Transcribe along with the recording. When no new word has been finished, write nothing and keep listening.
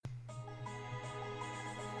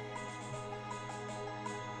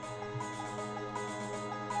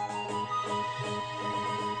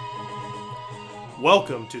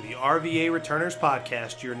Welcome to the RVA Returners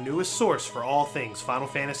Podcast, your newest source for all things Final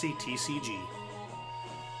Fantasy TCG.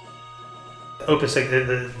 Opus 6,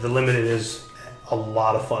 the Limited is a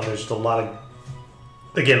lot of fun. There's just a lot of,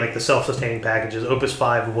 again, like the self-sustaining packages. Opus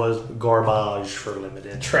 5 was garbage for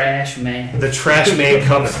Limited. Trash man. The trash man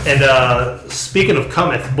cometh. And speaking of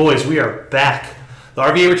cometh, boys, we are back. The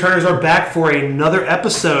RVA Returners are back for another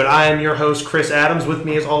episode. I am your host, Chris Adams. With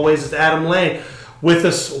me, as always, is Adam Lane. With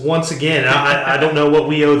us once again. I don't know what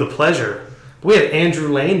we owe the pleasure. We have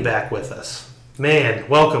Andrew Lane back with us. Man,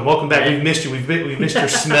 welcome back. We've missed you. We've missed your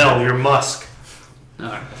smell, your musk. All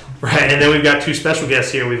right. Right, and then we've got two special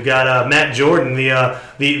guests here. We've got Matt Jordan, the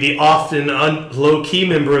often low-key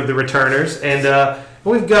member of the Returners, and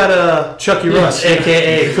we've got Chucky Russ,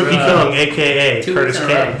 a.k.a. Cookie Kung, a.k.a. Curtis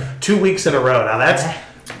K. 2 weeks in a row. Now that's...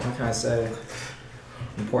 What can I say?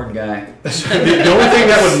 Important guy. The only thing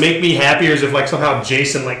that would make me happier is if somehow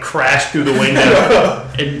Jason crashed through the window.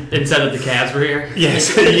 Instead of the Cavs were here?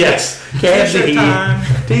 Yes. Cavs T-shirt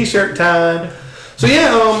time. T-shirt time. So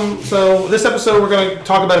so this episode we're going to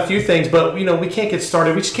talk about a few things, but we can't get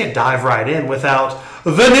started. We just can't dive right in without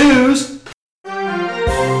the news.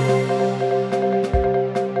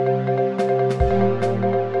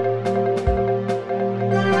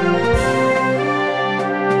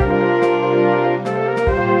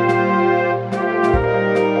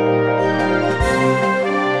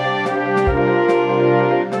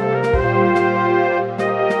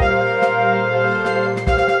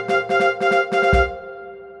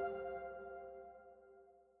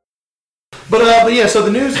 So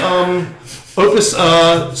the news, Opus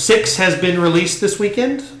 6 has been released this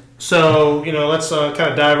weekend. So, let's kind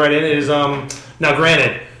of dive right in. It is, now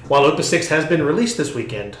granted, while Opus 6 has been released this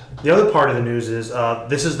weekend, the other part of the news is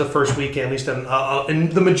this is the first weekend, at least in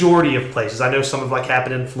the majority of places. I know some have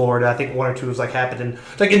happened in Florida. I think one or two has happened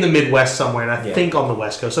in the Midwest somewhere, and I think on the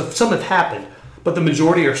West Coast. So some have happened, but the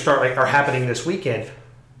majority are happening this weekend.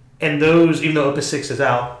 And those, even though Opus 6 is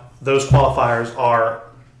out, those qualifiers are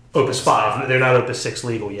Opus 5. They're not Opus 6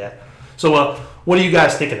 legal yet. So, what do you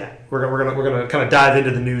guys think of that? We're gonna kind of dive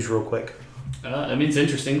into the news real quick. It's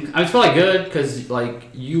interesting. It's probably good because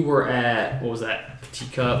you were at, what was that,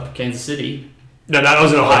 Teacup, Kansas City? No, that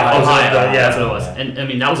was in Ohio. Ohio. Yeah, that's what it was.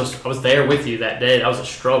 And I was there with you that day. That was a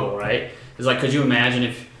struggle, right? It's could you imagine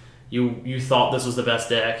if you thought this was the best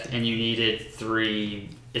deck and you needed 3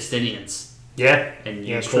 Estinians? Yeah, and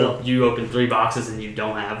you open 3 boxes and you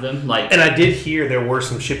don't have them. And I did hear there were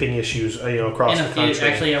some shipping issues, across the country.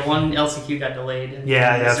 Actually, one LCQ got delayed.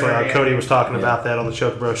 That's what Cody was talking about that on the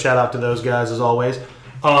Choke Bro. Shout out to those guys as always.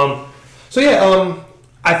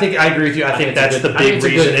 I think I agree with you. I think that's the big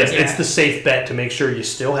reason. It's the safe bet to make sure you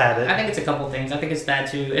still have it. I think it's a couple things. I think it's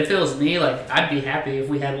that too. If it was me, I'd be happy if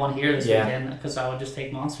we had one here this weekend because I would just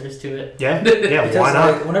take monsters to it. Yeah, because, why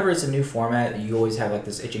not? Whenever it's a new format, you always have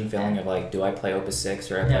this itching feeling of do I play Opus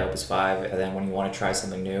 6 or I play Opus 5? And then when you want to try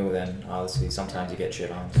something new, then obviously sometimes you get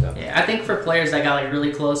shit on. So yeah, I think for players that got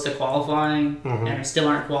really close to qualifying and still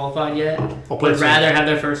aren't qualified yet, would rather have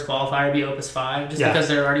their first qualifier be Opus 5 just because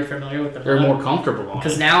they're already familiar with the They're more comfortable on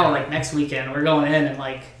it. Because now, next weekend, we're going in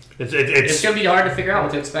and it's going to be hard to figure out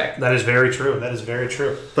what to expect. That is very true.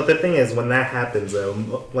 But the thing is, when that happens,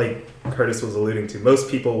 though, like Curtis was alluding to,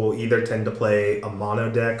 most people will either tend to play a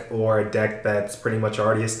mono deck or a deck that's pretty much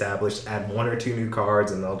already established, add 1 or 2 new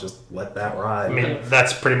cards, and they'll just let that ride. I mean,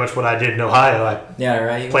 that's pretty much what I did in Ohio. I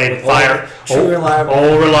played Fire, True Reliable.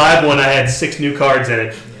 All Reliable, and I had 6 new cards in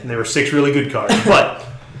it, and there were 6 really good cards.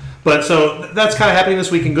 But so that's kind of happening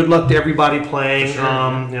this week, and good luck to everybody playing. Sure.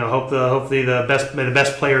 Hopefully the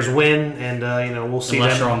best players win, and we'll see.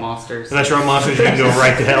 Unless you're on monsters. Unless you're on monsters, you can go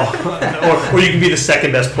right to hell, or you can be the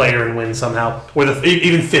second best player and win somehow, or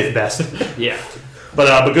even 5th best. Yeah.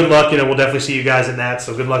 But good luck. We'll definitely see you guys in that.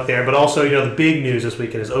 So good luck there. But also, the big news this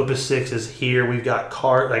weekend is Opus 6 is here. We've got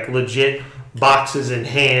legit boxes in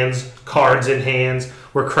hands, cards in hands.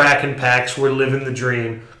 We're cracking packs. We're living the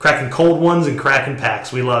dream. Cracking cold ones and cracking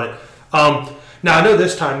packs. We love it. Now, I know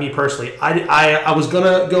this time, me personally, I was going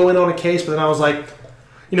to go in on a case, but then I was like,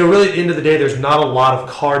 really at the end of the day, there's not a lot of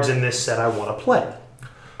cards in this set I want to play.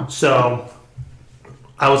 So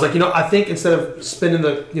I was like, I think instead of spending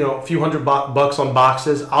the, few $100 bucks on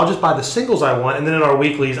boxes, I'll just buy the singles I want, and then in our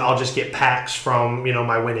weeklies, I'll just get packs from,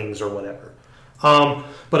 my winnings or whatever.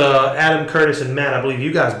 But Adam, Curtis, and Matt, I believe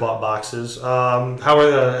you guys bought boxes. How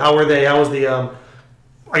were they? How was the?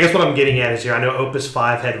 I guess what I'm getting at is here. I know Opus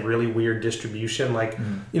 5 had really weird distribution. I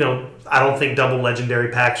don't think double legendary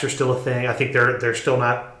packs are still a thing. I think they're still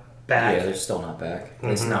not back. Yeah, they're still not back. At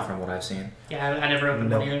least not from what I've seen. Yeah, I never opened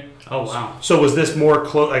Nope. one either. Oh wow. So was this more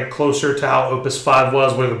closer to how Opus 5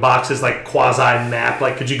 was, where the box is like quasi-mapped?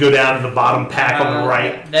 Like, could you go down to the bottom pack on the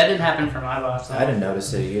right? That didn't happen for my box. Though. I didn't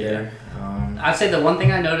notice it either. I'd say the one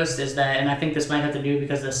thing I noticed is that, and I think this might have to do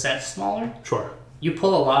because the set's smaller, Sure. you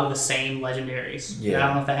pull a lot of the same legendaries. Yeah. I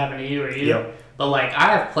don't know if that happened to you or you. Yep. But like,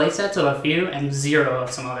 I have play sets of a few and 0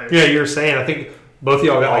 of some others. Yeah, you were saying, I think both of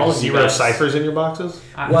y'all got All like of you 0 guys. ciphers in your boxes?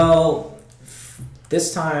 Well,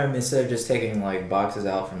 this time, instead of just taking like boxes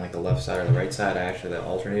out from like the left side or the right side, I actually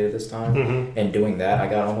alternated this time. Mm-hmm. And doing that, I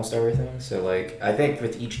got almost everything. So like, I think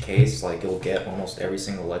with each case, like you'll get almost every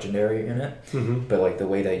single legendary in it. Mm-hmm. But like the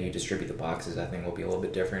way that you distribute the boxes, I think will be a little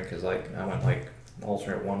bit different because like I went like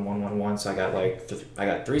alternate 1-1-1-1. So I got like I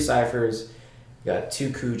got 3 ciphers, got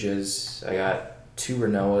 2 Kujas, I got 2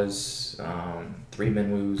 Renoas, 3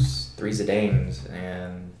 Minwoos, 3 Zidanes,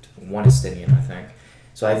 and 1 Estinian, I think.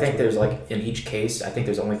 So I think there's like in each case, I think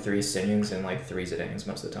there's only 3 Estinians and like 3 Zidanes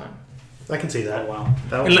most of the time. I can see that. Oh wow.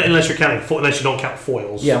 That was, Unless you're counting, unless you don't count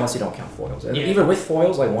foils. Yeah, unless you don't count foils. And Yeah. even with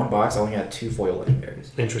foils, like one box, I only had 2 foil legendaries.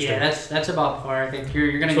 Interesting. Yeah, that's about par. I think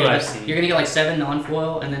you're gonna That's what I've get seen. you're gonna get like 7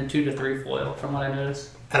 non-foil and then 2 to 3 foil from what I noticed.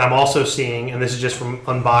 And I'm also seeing, and this is just from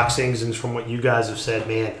unboxings and from what you guys have said,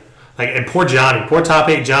 man. Like, and poor Johnny, poor top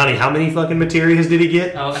 8 Johnny. How many fucking materials did he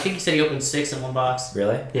get? Oh, I think he said he opened 6 in one box,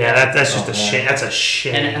 Really? Yeah, that's just Oh, a man. shame. That's a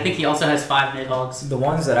shame. and I think he also has 5 Nidhogs. The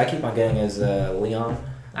ones that I keep on getting is Leon.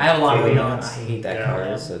 I have a lot of Leon. Leons. I hate that Yeah. card.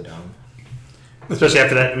 It's so dumb. Especially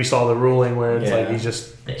after that, we saw the ruling where it's like Yeah. he's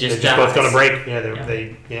just They they're just just both dies. going to break.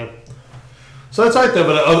 Yeah, Yeah. So that's all right though.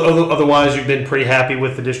 But otherwise, you've been pretty happy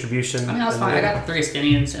with the distribution. I mean, that's fine. I got 3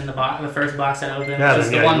 Estinians in the first box that I opened, Yeah, which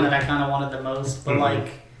is yeah, the one you- that I kind of wanted the most. But Mhm. like,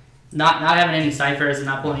 not having any ciphers and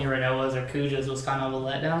not pulling any Renoas or Kujas was kind of a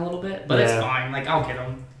letdown a little bit. But it's Yeah. fine. Like, I'll get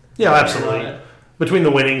them. Yeah, absolutely. Between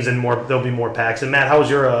the winnings and more, there'll be more packs. And Matt, how was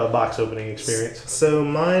your box opening experience? So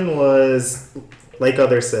mine was, like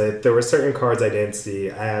others said, there were certain cards I didn't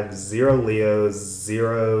see. I have 0 Leos,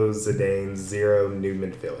 0 Zidanes, 0 New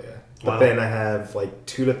Minfilia. But Wow. then I have like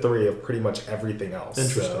 2 to 3 of pretty much everything else.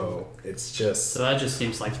 Interesting. So it's just, So that just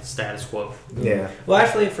seems like the status quo. yeah. Well,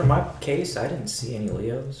 actually, for my case, I didn't see any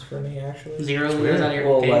Leos for me, actually. 0 It's Leos weird. out of your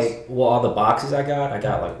Well, case. all the boxes I got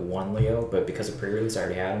like 1 Leo, but because of pre-release, I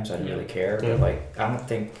already had them, so I didn't Yeah. really care. Yeah. But like, I don't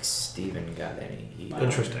think Steven got any.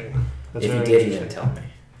 Interesting. That's If he very did, he interesting. didn't tell me.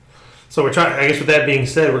 So we're trying. I guess with that being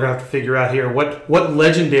said, we're gonna have to figure out here what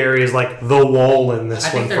legendary is like the wall in this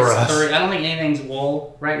I one think for there's us. 3. I don't think anything's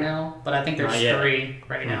wool right now, but I think there's Not yet. 3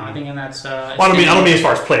 right now. I think and that's. Well, I don't mean as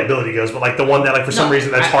far as playability goes, but like the one that like for some No,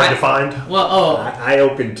 reason that's I- hard I- to find. Well, I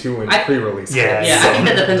opened 2 in I- pre-release. Yeah. cards, yeah, so- I think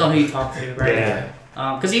that depends on who you talk to, right? Yeah.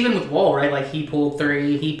 Because even with Wool, right? Like he pulled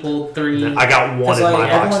 3, he pulled 3. I got one Because in like my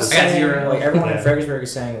everyone's boxes. I got saying, 0. like everyone Yeah. in Fredericksburg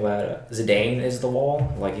is saying that Zidane is the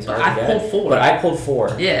wall, like he's hard I to get. pulled 4. But I pulled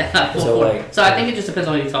 4. Yeah, I pulled So, 4. like- So I think it just depends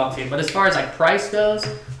on who you talk to. But as far as like price goes,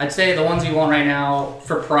 I'd say the ones you want right now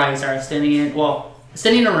for price are Estinian. Well,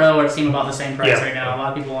 Estinian and Row seem about the same price Yeah. right now. A lot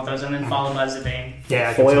of people want those, and then followed by Zidane. Yeah,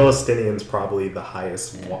 I can see Foil that. Estinian's probably the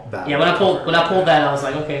highest value. Yeah, when I pulled that, I was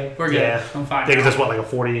like, okay, we're good. Yeah. I'm fine. Yeah, because now. that's what like a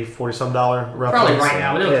 $40 some dollar roughly. Probably right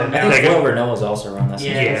now. It'll Yeah. come I down. think Yeah. Foil Renault's also around that.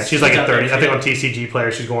 same Yeah. Yeah, price. she's like She's at up there 30. I think too. on TCG player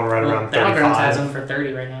she's going right around The algorithm has 35. them for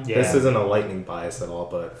 30 right now. Yeah. This isn't a lightning bias at all,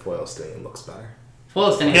 but Foil Estinian looks better.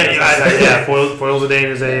 Foil Estinian. Yeah, Foil Zidane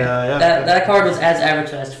is a yeah. That card was as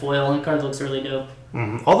advertised foil, and the card looks really dope.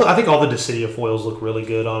 Mhm. I think all the Dissidia foils look really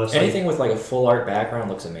good, honestly. Anything with like a full art background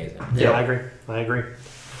looks amazing. Yeah, I agree.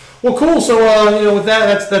 Well, cool. So, with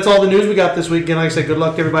that's all the news we got this week. Again, like I said, good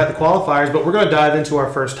luck to everybody at the qualifiers. But we're going to dive into our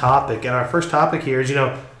first topic, and our first topic here is,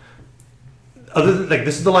 other than like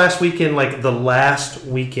this is the last weekend, like the last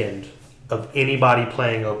weekend of anybody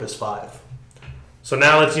playing Opus 5. So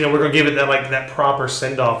now let's we're going to give it that proper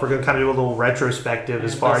send off. We're going to kind of do a little retrospective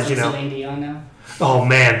as far as Celine Dion now. Oh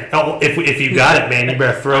man! Oh, if you got it, man, you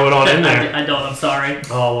better throw it on in there. I don't. I'm sorry.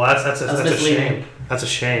 Oh, well, that's a misleading. shame. That's a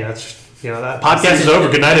shame. That's that podcast is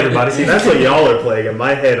over. Good night, everybody. See, that's what y'all are playing. In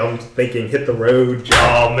my head, I'm thinking hit the road,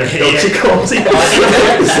 John. Oh man, Don't you call me?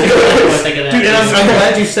 Dude, and I'm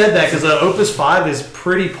glad you said that because Opus 5 is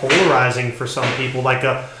pretty polarizing for some people. Like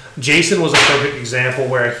Jason was a perfect example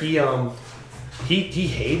where he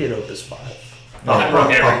hated Opus 5. I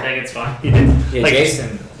broke everything. It's fine. He did. Yeah, Like,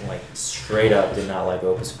 Jason like straight up did not like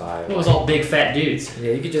Opus 5. It was all big fat dudes.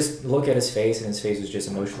 Yeah, you could just look at his face, and his face was just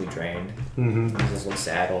emotionally drained. mhm. He just looked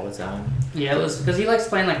sad all the time, Yeah, it was because he likes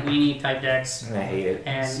playing like weenie type decks, and I hate it.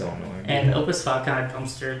 And- It's so annoying. and Opus 5 kind of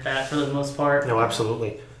dumpstered that for the most part. No,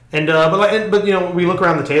 absolutely. And but you know, we look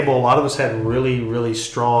around the table. A lot of us had really, really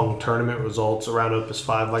strong tournament results around Opus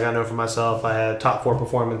 5. Like I know for myself, I had top 4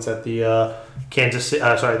 performance at the Kansas City.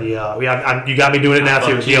 You got me doing it now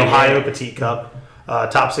too. The Ohio Petite Cup,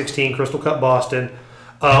 top 16 Crystal Cup Boston.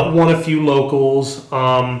 Won a few locals.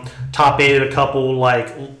 Top 8 at a couple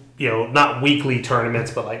not weekly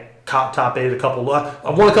tournaments, but like top 8 at a couple. I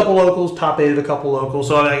won a couple locals. Top 8 at a couple locals.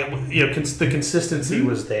 So the consistency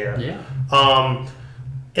was there. Yeah.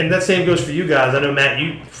 And that same goes for you guys. I know, Matt,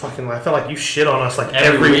 I felt like you shit on us like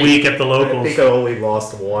every week at the locals. I think I only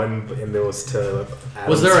lost one, and it was to Adam's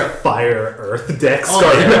Was there a Fire Earth deck. Oh,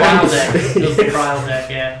 the trial deck. It was the trial deck,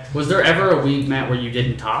 yeah. Was there ever a week, Matt, where you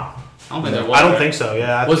didn't top? I don't think there was. I don't think so,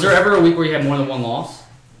 yeah. Was there ever a week where you had more than one loss?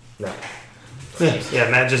 No. Yeah,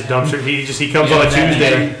 Matt just dumps it. He comes on a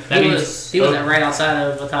Tuesday. He was right outside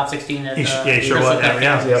of the top 16 at He sure Crystal was. Cup.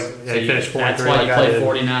 Yeah, So he finished 4 and That's 3. why like you I played did.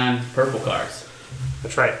 49 purple cards.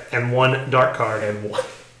 That's right, and 1 dark card. And one.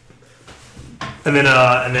 And then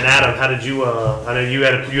Adam, how did you? I know you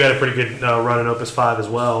had a pretty good run in Opus 5 as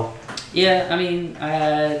well. Yeah, I mean,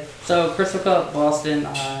 so Crystal Cup Boston,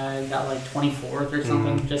 I got like 24th or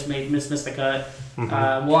something. Just missed the cut.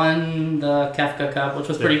 Won the Kefka Cup, which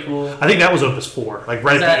was pretty cool. I think that was Opus 4, like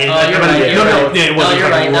right at the end. Oh, you're right. Yeah, it wasn't you're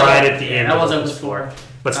like right. right at the end. That of was Opus 4.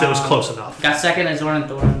 But still, it was close enough. Got second at Zorn and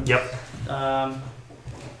Thorn. Yep.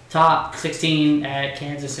 Top 16 at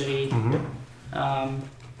Kansas City.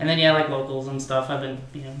 And then like locals and stuff. I've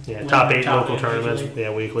been Top 8 local eight tournaments. usually.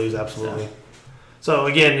 Yeah, weeklies, absolutely. So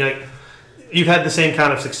again, you've had the same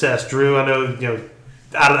kind of success, Drew. I know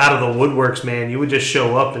out of the woodworks, man. You would just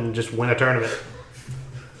show up and just win a tournament.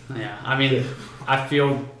 Yeah, I mean, I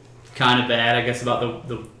feel kind of bad, I guess, about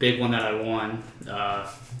the big one that I won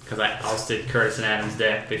because I ousted Curtis and Adam's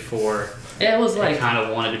deck before. It was I like kind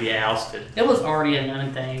of wanted to be ousted. it was already a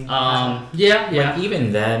known thing. Yeah. Like,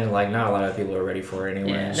 even then, like, not a lot of people are ready for it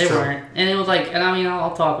anyway. Yeah, they weren't. And it was like, and I mean,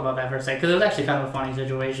 I'll talk about that for a second because it was actually kind of a funny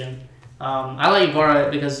situation. I let you borrow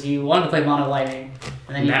it because you wanted to play Mono Lightning,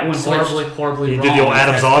 and then And that you went switched. horribly You wrong. did the old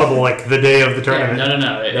Adam's Audible like the day of the tournament.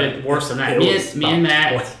 No. It worse than that. Me and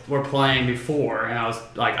Matt were playing before, and I was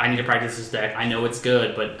like, I need to practice this deck. I know it's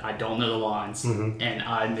good, but I don't know the lines. And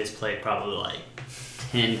I misplayed probably like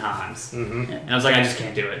 10 times. And I was like, I just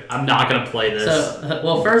can't do it. I'm not going to play this. So,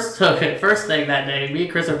 first thing that day, me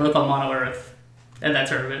and Chris are both on Mono Earth at that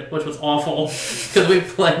tournament, which was awful because we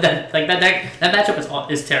played that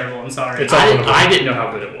matchup is terrible. I'm sorry. I didn't know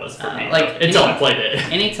how good it was for me until I played it.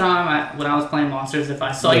 Anytime when I was playing monsters, if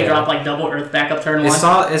I saw you drop like double Earth back up turn 1,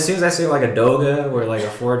 As soon as I see like a Doga or like a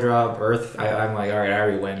 4-drop Earth, I'm like, all right, I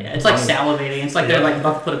already win. yeah, it's like salivating. It's like they're like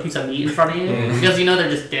about to put a piece of meat in front of you because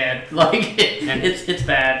they're just dead. Like it's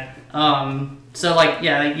bad. So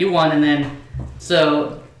you won, and then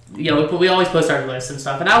we always post our lists and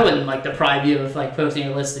stuff, and I wouldn't like deprive you of like posting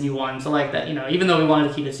a list and you won. So like that, even though we wanted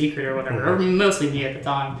to keep it secret or whatever, or mostly me at the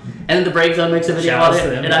time. And then the Break Zone makes a video Shout on out it, to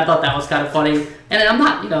them. and I thought that was kind of funny. And I'm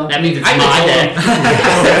not, That means it's I even my told deck.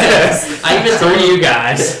 him- I even told For him- you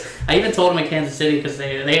guys. I even told them in Kansas City because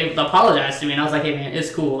they apologized to me, and I was like, hey man,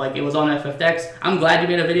 it's cool. Like, it was on FFDex. I'm glad you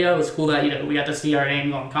made a video. It was cool that we got to see our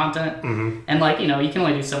names on content. And like, you can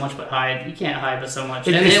only do so much but hide. You can't hide but so much.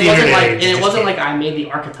 And It's it the wasn't internet like age, you it just wasn't can't. like I made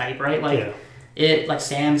the archetype, right? Like it like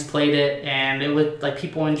Sam's played it, and it was like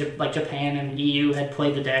people in Japan and EU had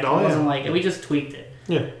played the deck. Oh, It wasn't like we just tweaked it.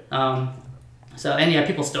 Yeah.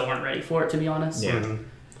 People still weren't ready for it, to be honest. Yeah.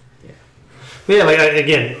 Yeah, like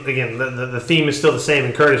again, the theme is still the same.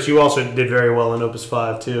 And Curtis, you also did very well in Opus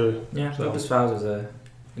 5 too. Yeah, so Opus 5 was a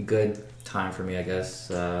good time for me, I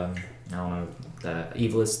guess. I don't know, the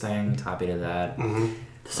Evilist thing, top 8 of that. The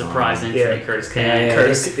surprise entry, yeah. Curtis Yeah, Kane. yeah,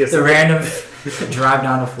 Curtis is- the random drive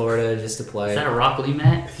down to Florida just to play. Is that a Rockly,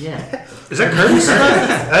 Matt? Yeah. Is that Curtis?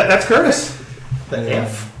 That's Curtis. Yeah.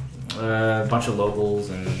 A bunch of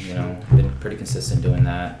locals, and been pretty consistent doing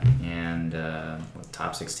that. And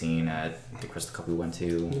top 16 at the Crystal Cup we went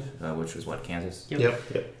to, which was Kansas. Yep.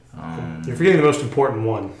 You're forgetting the most important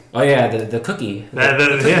one. Oh yeah, the cookie.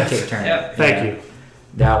 The yeah. cake tournament. Thank you.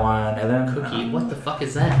 That one, and then Cookie. What the fuck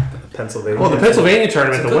is that? Pennsylvania. Well, the Pennsylvania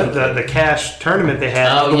tournament, It's a the cash tournament they had,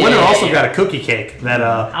 Oh, the winner yeah, also yeah. got a cookie cake. That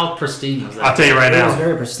How pristine was that? I'll tell you right It was now.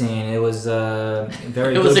 very pristine. It was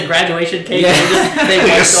very. It was good. a graduation cake. Yeah. They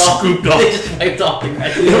just wiped off. scooped off. They just wiped off the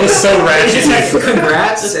graduation. It was so It's just ratchet. like,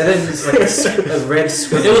 congrats, and then just like a red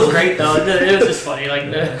squiggle. It was great though. It was just funny. Like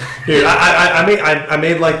Dude, I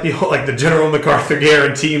made like the General MacArthur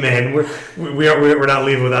guarantee, man. We're not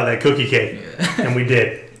leaving without that cookie cake, and we did.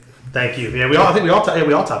 Thank you. Yeah, we all top 8 it.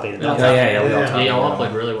 We all top Yeah, eight. y'all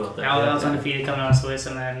played really well there. I was undefeated coming out of Swiss,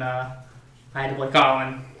 and then I had to play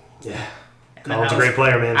Colin. Yeah. Colin's a great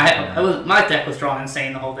player, man. My deck was drawn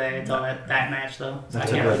insane the whole day until that match, though. So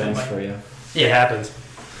That's I a can't revenge really for you. It happens.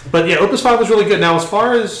 But yeah, Opus 5 was really good. Now, as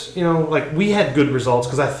far as, like we had good results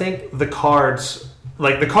because I think the cards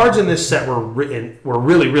in this set were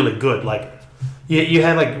really, really good. Like, you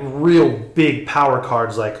had like real big power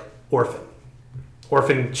cards like Orphan.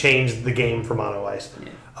 Orphan changed the game for Mono Ice. Yeah.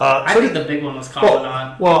 I think the big one was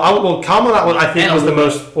Commandant. Commandant I think was the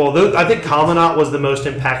most. Well, I think Commandant was the most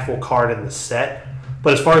impactful card in the set.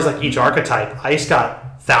 But as far as like each archetype, Ice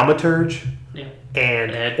got Thaumaturge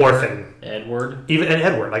and Orphan, Edward, even and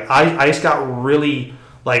Edward. Like Ice got really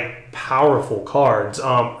like powerful cards.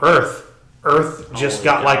 Earth just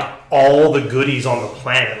got like all the goodies on the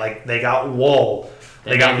planet. Like they got Wall,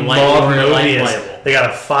 they got Magnovius, they got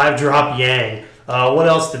a 5-drop Yang. What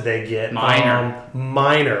else did they get?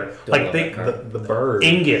 Minor. Like the bird.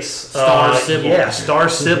 Ingus. Star Sybil. Yeah, Star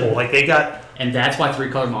Sybil. Like they got. And that's why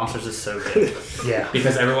 3-color monsters is so good. Yeah.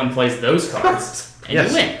 Because everyone plays those cards and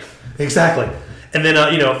you win. Exactly. And then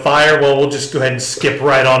Fire. Well, we'll just go ahead and skip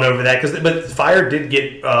right on over that but Fire did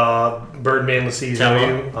get Birdman,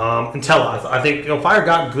 Lacizu, and Tella. I think Fire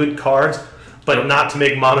got good cards. But not to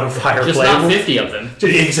make Mono Fire just playable. Not 50 of them.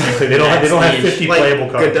 Exactly. They don't have 50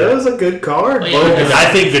 playable cards. Godot's a good card.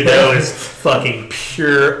 I think Godot is fucking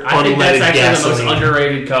pure I think that's unleaded actually gasoline. the most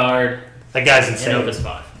underrated card That guy's insane. in Opus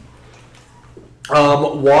 5.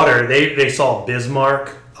 Water. They saw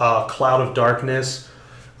Bismarck, Cloud of Darkness.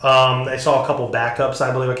 They saw a couple backups,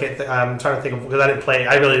 I believe. I'm trying to think of because I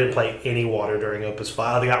really didn't play any Water during Opus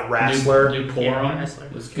 5. They got Wrestler. New Porum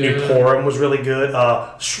was good. New Porum was really good.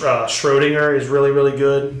 Schrodinger is really, really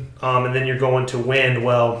good. And then you're going to Wind.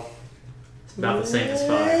 Well, it's about the same as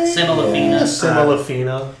 5.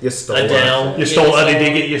 Similafina. You stole Adele. You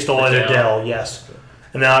stole an Adele, yes.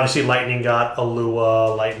 And then obviously Lightning got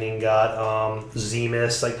Alua. Lightning got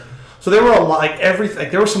Zemus. So there were a lot, everything.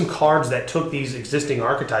 There were some cards that took these existing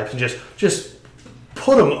archetypes and just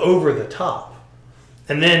put them over the top.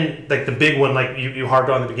 And then the big one, you harped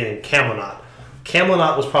on in the beginning, Camelot.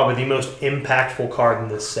 Camelot was probably the most impactful card in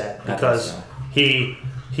this set because he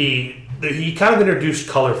kind of introduced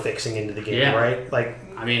color fixing into the game, right?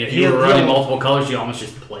 If you were running multiple colors, you almost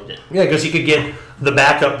just played it. Yeah, because he could get the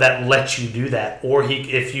backup that lets you do that, or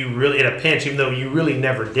if you really in a pinch, even though you really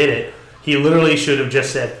never did it, he literally should have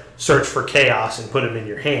just said, search for chaos and put them in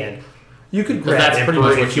your hand. You could grab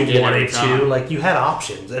Emperor if you wanted to. You had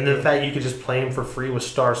options. And then the fact you could just play him for free with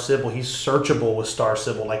Star Sybil. He's searchable with Star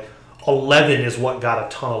Sybil. 11 is what got a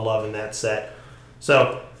ton of love in that set.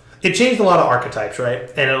 So it changed a lot of archetypes, right?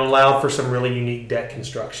 And it allowed for some really unique deck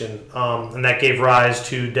construction. And that gave rise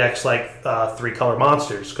to decks like 3-color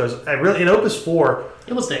monsters. Because in Opus 4...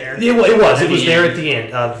 It was there. It was there at the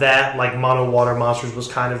end. That, Mono Water Monsters was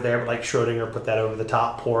kind of there, but Schrodinger put that over the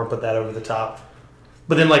top, Porum put that over the top.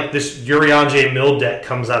 But then this Urianger Mill deck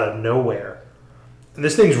comes out of nowhere. And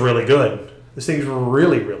this thing's really good. This thing's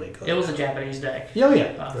really, really good. It was a Japanese deck. Oh,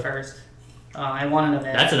 yeah. First. I won an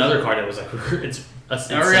event. That's another card that was it's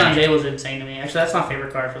Urianger was insane to me. Actually, that's my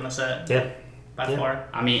favorite card from the set. Yeah. By far.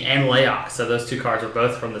 And Leok. So those two cards are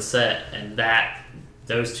both from the set, and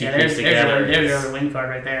those two pieces together. There's your win card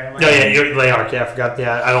right there. Leok. Yeah, I forgot.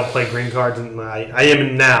 Yeah, I don't play green cards, and I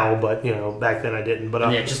am now, but back then I didn't.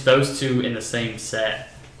 But just those two in the same set.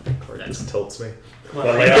 Just tilts me.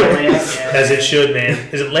 As it should, man.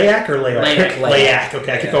 Is it Leok or Leok? Leok.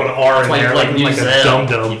 Okay, I keep going R in there like a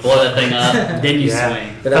dum-dum. You blow that thing up, then you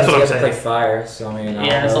swing. But that's what I'm saying. Play Fire, so I don't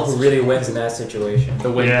know who really wins in that situation.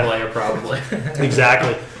 The win player, probably.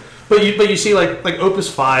 Exactly. But you see, like Opus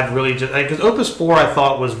 5 really just... Because Opus 4, I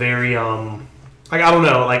thought, was very... I don't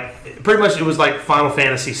know. Pretty much it was like Final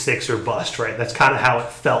Fantasy 6 or bust, right? That's kind of how it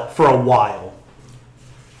felt for a while.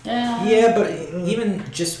 Yeah, but even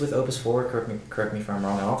just with Opus 4, correct me if I'm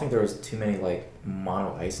wrong, I don't think there was too many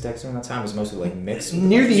mono ice decks during that time. It was mostly mixed.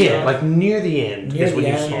 Near the end, near the end.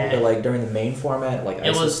 But during the main format,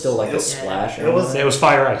 ice was still a splash. It was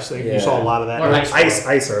Fire Ice. You saw a lot of that. Or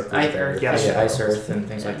Ice Earth. Ice Earth and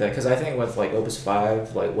things like that. Because I think with Opus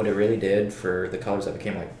 5, what it really did for the colors that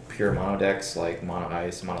became pure mono decks, like Mono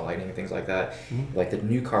Ice, Mono Lightning, and things like that, the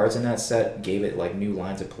new cards in that set gave it new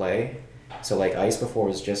lines of play. So Ice before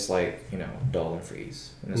was just dull and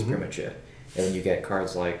freeze, and that's pretty much it. And then you get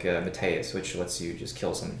cards like Mateus, which lets you just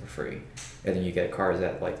kill something for free. And then you get cards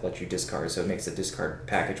that let you discard, so it makes the discard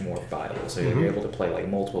package more viable. So you're able to play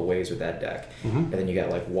multiple ways with that deck. And then you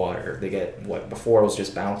get Water. They get before it was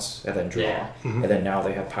just bounce and then draw, and then now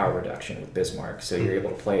they have power reduction with Bismarck. So you're able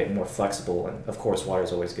to play it more flexible, and of course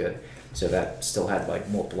Water's always good. So that still had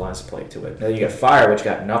multiple lines to play to it. Then you get Fire, which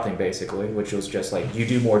got nothing basically, which was just you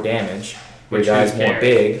do more damage, your guy's more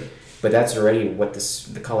big, But that's already what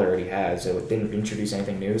the color already has, so it didn't introduce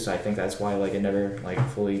anything new. So I think that's why like it never like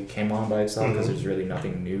fully came on by itself, because there's really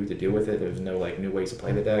nothing new to do with it. There's no like new ways to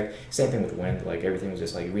play the deck. Same thing with Wind, like everything was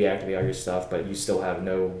just like reactivate all your stuff, but you still have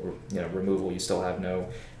no removal. You still have no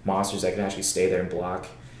monsters that can actually stay there and block.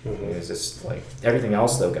 It's just like everything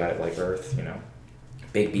else though got like Earth,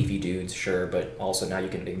 big beefy dudes, sure, but also now you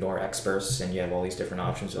can ignore X-Bursts and you have all these different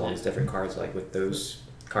options, all these different cards. Like with those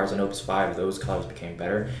cards in Opus 5, those colors became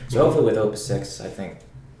better. So hopefully with Opus 6, I think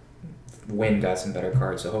Wind got some better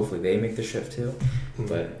cards, so hopefully they make the shift too.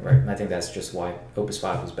 But I think that's just why Opus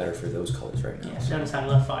 5 was better for those colors right now. Yeah, notice how I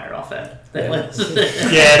left fire off that list.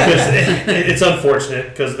 Yeah, because it's unfortunate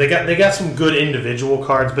because they got some good individual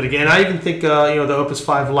cards, but again, I even think the Opus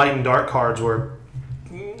 5 Light and Dark cards were.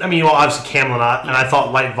 I mean, obviously Camelot, and I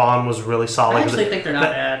thought Light Vaughn was really solid. I actually think they're not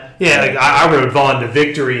bad. Yeah, like I rode Vaughn to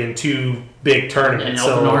victory in 2 big tournaments.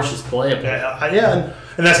 And Open Arch is playable. Yeah,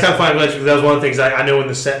 and that's kind of funny because that was one of the things I know when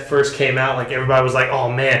the set first came out. Like everybody was like,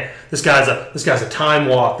 "Oh man, this guy's a time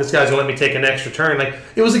walk. This guy's gonna let me take an extra turn." Like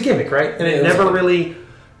it was a gimmick, right? And it never really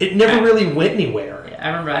went anywhere. Yeah, I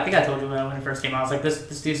remember. I think I told you when it first came out. I was like,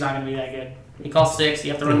 "This dude's not gonna be that good." He costs 6.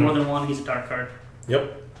 You have to run more than one. He's a dark card.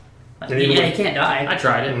 Yep. Like, he can't die. I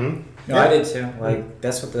tried it. No, I did too. Like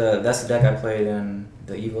that's the deck I played in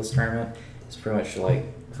the Evil's tournament. It's pretty much like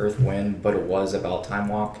Earth Wind, but it was about Time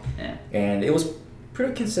Walk, and it was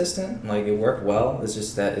pretty consistent. Like it worked well. It's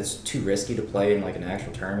just that it's too risky to play in like an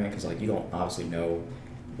actual tournament because like you don't obviously know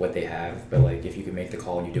what they have, but like if you can make the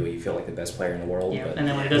call and you do it, you feel like the best player in the world. Yeah, but, and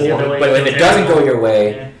then when it goes the other way, but if it doesn't go your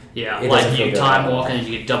way, yeah, it like doesn't feel you good. time walk and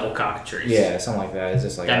you get double cockatrice. Yeah, something like that. It's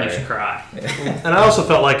just like that makes you cry. And I also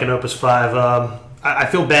felt like in Opus 5, I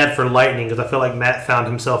feel bad for Lightning because I feel like Matt found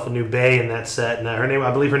himself a new Bay in that set, and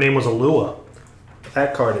I believe her name was Alua.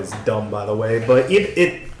 That card is dumb, by the way, but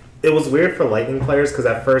it was weird for Lightning players because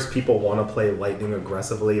at first people want to play Lightning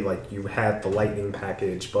aggressively, like you had the Lightning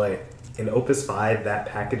package, but in Opus 5 that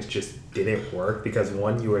package just didn't work because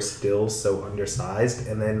one, you were still so undersized,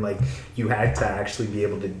 and then like you had to actually be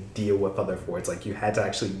able to deal with other forwards, like you had to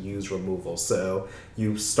actually use removal, so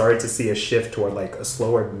you started to see a shift toward like a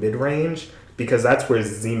slower mid-range. Because that's where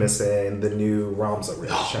Zemus and the new Ramza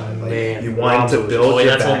really shine. Like, man. you wanted to build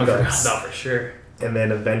your that's what we forgot backups, about for sure. and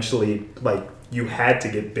then eventually, like, you had to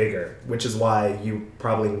get bigger, which is why you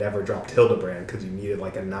probably never dropped Hildebrand because you needed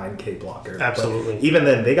like a 9K blocker. Absolutely. But even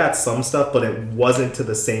then, they got some stuff, but it wasn't to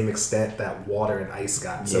the same extent that Water and Ice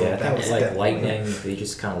got. So yeah, that was like definitely- Lightning. They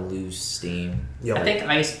just kind of lose steam. Yep. I think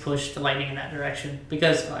Ice pushed Lightning in that direction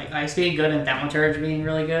because like Ice being good and Thaumaturge being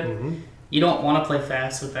really good, you don't want to play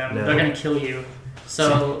fast with them. No. They're gonna kill you.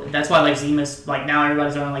 So that's why like Zemus, like now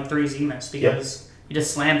everybody's running like 3 Zemus because you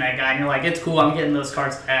just slam that guy and you're like, it's cool, I'm getting those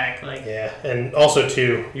cards back. Like Yeah, and also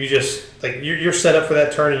too, you just like you're set up for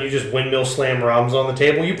that turn, and you just windmill slam Robs on the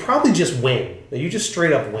table. You probably just win. You just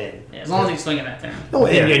straight up win. as long as he's swinging that turn. Oh,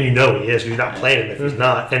 and you know he is. You're not playing him if he's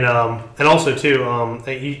not. And also too, when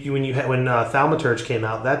Thaumaturge came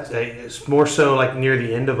out, it's more so like near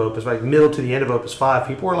the end of Opus, like middle to the end of Opus 5.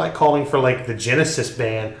 People were like calling for like the Genesis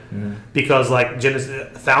ban because like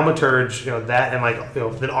Thaumaturge, that and like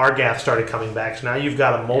then Argath started coming back. So now you've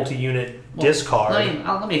got a multi-unit discard.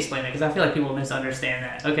 Let me explain that because I feel like people misunderstand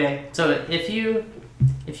that. Okay, so if you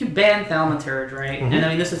ban Thaumaturge, right, and I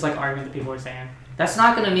mean this is like argument that people are saying. That's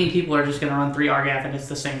not going to mean people are just going to run 3 Argath and it's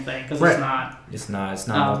the same thing because it's not. It's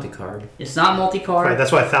not multi-card. It's not multi-card. Right,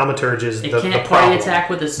 that's why Thaumaturge is it the can't problem. party attack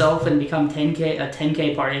with itself and become a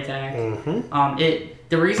 10k party attack.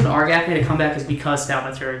 The reason Argath made a comeback is because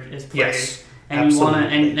Thaumaturge is played. Yes, and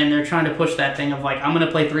absolutely. and they're trying to push that thing of like I'm going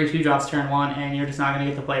to play 3 2-drops turn 1 and you're just not going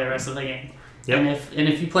to get to play the rest of the game. Yep. And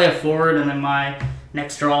if you play a forward and then my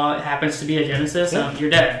next draw happens to be a Genesis,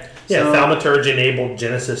 you're dead. Yeah, So, Thaumaturge enabled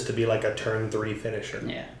Genesis to be like a turn 3 finisher.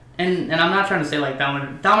 Yeah, and I'm not trying to say like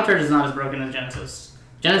Thaumaturge is not as broken as Genesis.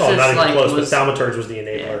 Genesis Oh, not even like close, was, but Thaumaturge was the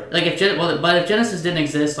enabler. like if Genesis didn't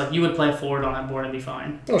exist, like you would play a forward on that board and be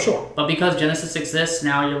fine. Oh, sure. But because Genesis exists,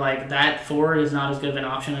 now you're like that forward is not as good of an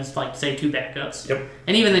option as like say 2 backups. Yep.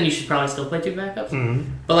 And even then, you should probably still play 2 backups.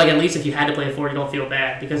 But like at least if you had to play a forward, you don't feel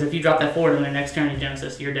bad because if you drop that forward in the next turn in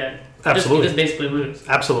Genesis, you're dead. Absolutely. You just basically lose.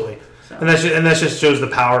 Absolutely. So. And that just shows the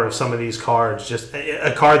power of some of these cards. Just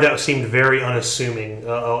a card that seemed very unassuming.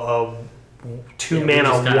 2 mana,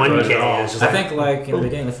 just kinda wrote it 1K. off. Is just I think like in the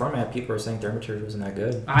beginning of the format, people were saying Thaumaturge wasn't that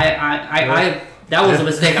good. I that was a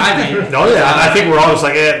mistake I made. No, yeah, I think we're all just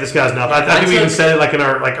like, this guy's nuts. I think we even took- said it like in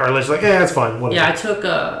our list, like, it's fine. Whatever. Yeah,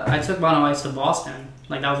 I took Mono Ice to Boston.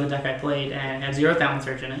 Like that was the deck I played and it had 0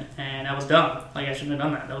 Thaumaturge in it, and that was dumb. Like I shouldn't have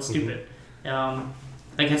done that. That was stupid.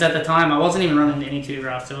 Like, cause at the time I wasn't even running any 2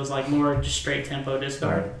 drops. It was like more just straight tempo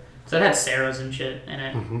discard. So it had Sarahs and shit in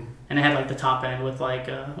it, and it had like the top end with like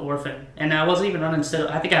Orphan, and I wasn't even running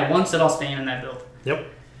I think I had one Citadel Stain in that build. Yep.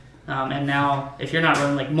 And now, if you're not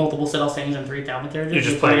running like multiple Citadel Stains and 3 Thaumaturges, You're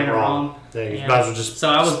just playing it wrong. Yeah, you might as well just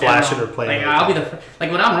splash it or play it. I'll be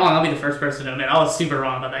when I'm wrong, I'll be the first person to admit I was super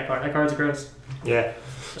wrong about that card. That card's gross. Yeah.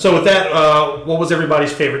 So with that, what was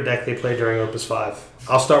everybody's favorite deck they played during Opus 5?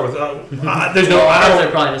 I'll start with. There's no. Ours are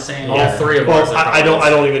probably the same. All three of us. I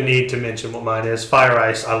don't even need to mention what mine is. Fire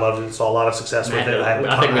Ice. I loved it. Saw a lot of success with it.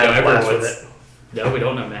 I think we know everyone's. No, we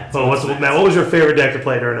don't know Matt. Well, Matt, what was your favorite deck to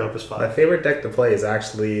play during Opus 5? My favorite deck to play is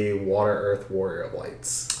actually Water Earth Warrior of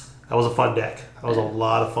Lights. That was a fun deck. That was a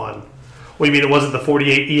lot of fun. What do you mean? It wasn't the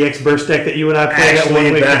 48 EX Burst deck that you and I played?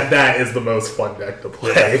 Actually, that is the most fun deck to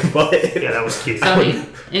play. But yeah, that was cute. So, I mean,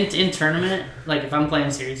 in tournament, like if I'm playing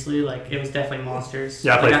seriously, like it was definitely Monsters.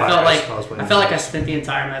 Yeah, I played Fire Ice. I felt like I spent the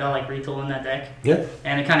entire meta like retooling that deck. Yeah.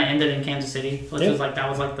 And it kind of ended in Kansas City, which was like that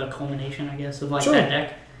was like the culmination, I guess, of like that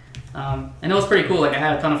deck. And it was pretty cool. Like I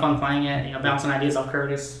had a ton of fun playing it. Bouncing ideas off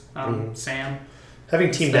Curtis, Sam.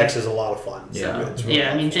 Having team decks is a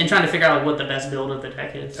I mean, and trying to figure out like, what the best build of the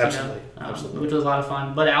deck is. Absolutely. Which was a lot of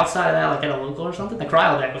fun. But outside of that, like at a local or something, the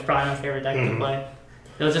Cryo deck was probably my favorite deck to play.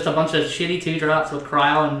 It was just a bunch of shitty 2-drops with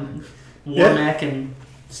Cryo and Warmech and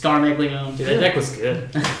Scarmaglione. Dude, that deck was good.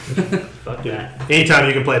 Fuck that. Anytime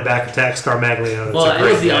you can play back attack Scarmaglione, well, it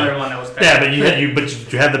was the other one that was bad. Yeah,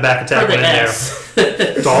 but you had the back attack one in there.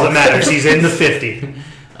 That's all that matters. He's in the 50.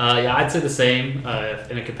 Yeah, I'd say the same.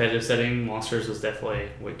 In a competitive setting, Monsters was definitely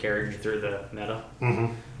what carried me through the meta.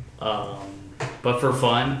 But for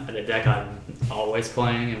fun, the deck I'm always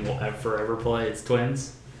playing and will forever play is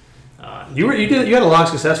Twins. You had a lot of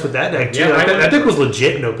success with that deck too. Yeah, that deck was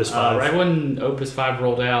legit in Opus 5. Right when Opus 5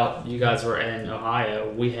 rolled out, you guys were in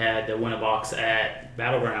Ohio. We had to win a box at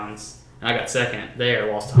Battlegrounds, and I got second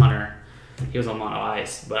there. Lost to Hunter. He was on mono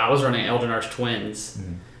ice, but I was running Elden Arch Twins,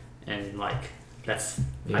 and like. That's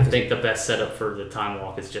I think the best setup for the Time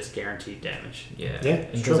Walk is just guaranteed damage. Yeah,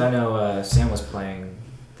 because I know Sam was playing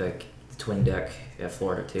the twin deck at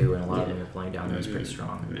Florida too, and a lot of them were playing down there. It was pretty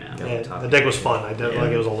strong. The deck was fun. I did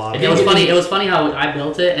like it was a lot. It was funny. It was funny how I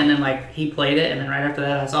built it, and then like he played it, and then right after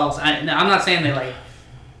that, I saw. I'm not saying they like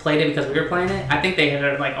played it because we were playing it. I think they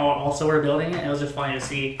had like also were building it. It was just funny to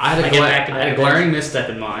see. I had a glaring misstep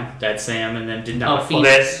in mine. That Sam and then did not.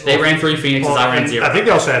 Phoenix. They ran 3 Phoenixes. I ran 0. I think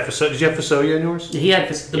they also had Fasolia. Did you have Fasolia in yours? He had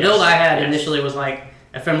the build I had initially was like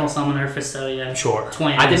Ephemeral Summoner, Fasolia,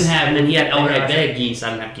 Twins. I didn't have, and then he had Elder. They had Geese. I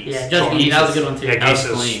didn't have Geese. Yeah, just Geese. That was a good one too. Yeah, Geese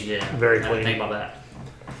was clean. Yeah, very clean. Think about that.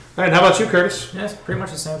 All right, how about you, Curtis? Yeah, it's pretty much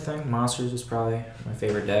the same thing. Monsters is probably my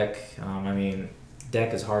favorite deck. I mean,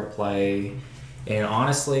 deck is hard to play. And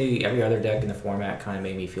honestly, every other deck in the format kind of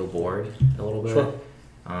made me feel bored a little bit. Sure.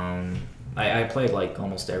 I played like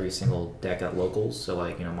almost every single deck at locals, so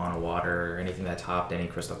like Mono Water or anything that topped any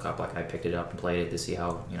Crystal Cup, like I picked it up and played it to see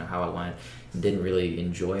how how it went. Didn't really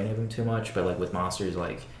enjoy any of them too much, but like with Monsters,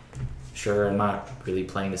 like sure I'm not really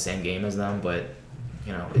playing the same game as them, but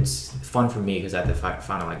it's fun for me because I have to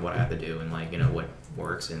find out like what I have to do and like what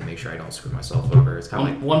works and make sure I don't screw myself over. It's kind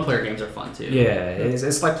of like one-player games are fun too. Yeah,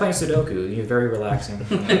 it's like playing Sudoku. You're very relaxing.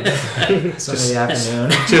 Sunday afternoon,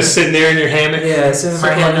 just sitting there in your hammock. Yeah, sitting in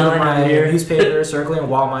my hammock with my newspaper, circling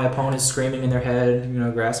while my opponent's screaming in their head,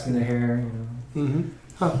 grasping their hair.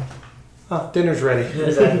 Dinner's ready.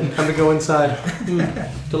 Time to go inside.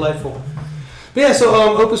 Delightful. But yeah, so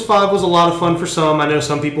Opus 5 was a lot of fun for some. I know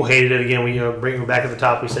some people hated it. Again, we bring it back at the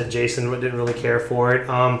top. We said Jason didn't really care for it.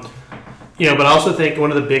 But I also think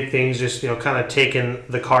one of the big things, just kind of taking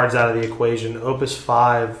the cards out of the equation. Opus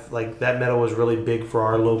 5, like that meta was really big for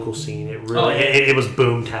our local scene. It really, it was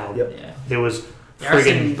Boomtown. Yep. Yeah. It was our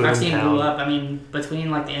scene blew Boomtown. up. I mean,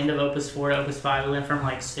 between like the end of Opus 4 to Opus 5, we went from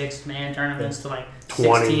like 6-man tournaments to like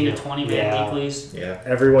 16 to 20-man weeklies. Yeah,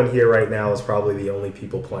 everyone here right now is probably the only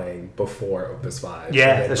people playing before Opus 5.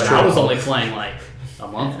 Yeah, that's true. I was only playing like a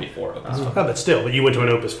month before Opus 5. But you went to an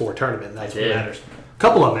Opus 4 tournament. That's what matters. A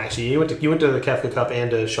couple of them actually. You went to the Kefka Cup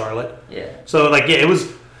and to Charlotte. Yeah. So it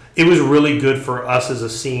was really good for us as a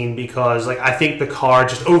scene because I think the card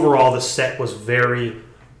just overall the set was very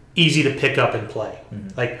easy to pick up and play.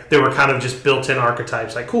 Like there were kind of just built-in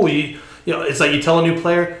archetypes. Like cool, it's like you tell a new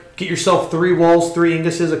player, get yourself 3 Walls, 3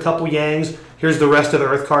 Inguses, a couple Yangs. Here's the rest of the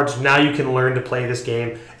Earth cards. Now you can learn to play this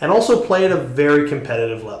game and also play at a very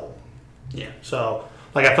competitive level. Yeah. So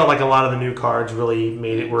I felt like a lot of the new cards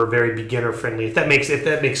really were very beginner friendly. If that makes sense,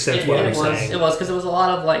 what I'm saying. It was because it was a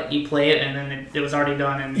lot of like you play it and then it was already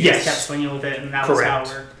done and you just kept swinging with it and that was how it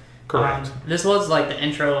worked. Correct. This was like the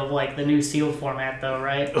intro of like the new sealed format, though,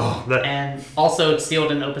 right? Oh, And also,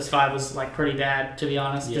 sealed in Opus 5 was like pretty bad, to be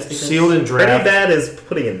honest. Just because sealed and Pretty draft. bad is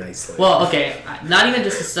putting it nicely. Well, okay, not even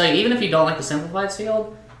just to say, even if you don't like the simplified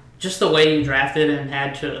sealed, just the way you drafted and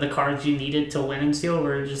had the cards you needed to win in sealed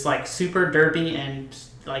were just like super derpy and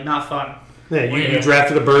like not fun. Yeah, you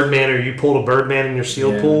drafted a Birdman or you pulled a Birdman in your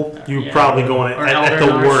sealed pool, you're Yeah. probably going Or at the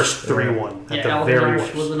Elder worst Narsh. 3-1. At Yeah, the very Elder Narsh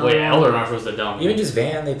worst. was another Wait, one. Elder Narsh was the dumb. Even just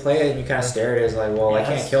Van, they play it and you kind of stare at it as like, well, I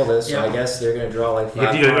can't kill this, so Yeah. I guess they're gonna draw like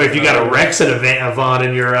 5 If you got a Rex and a Vaughn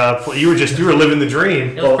in your, you were living the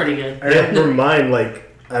dream. It was pretty good. I remember mine,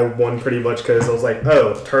 like, I won pretty much because I was like,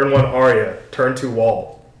 oh, turn 1 Arya, turn 2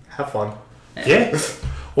 Wall. Have fun. Yeah.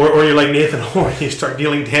 Or you're like Nathan Horn, you start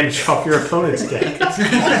dealing damage off your opponent's deck. That's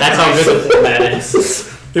how good the format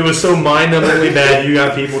is. It was so mind-numbingly bad. You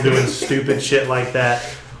got people doing stupid shit like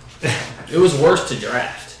that. It was worse to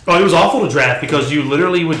draft. Oh, it was awful to draft because you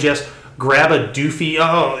literally would just grab a doofy.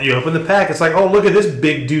 Oh, you open the pack. It's like, oh, look at this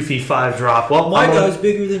big doofy 5-drop. Well,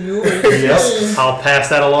 bigger than yours. Yes, I'll pass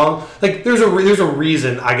that along. Like, there's a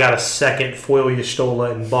reason I got a second foil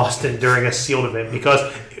Y'shtola in Boston during a sealed event because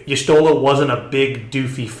Y'shtola wasn't a big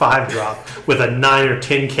doofy 5-drop with a 9 or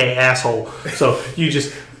 10k asshole. So you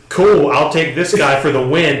just. Cool, I'll take this guy for the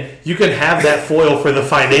win. You can have that foil for the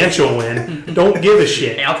financial win. Don't give a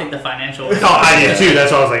shit. Hey, I'll take the financial. Oh, I did too.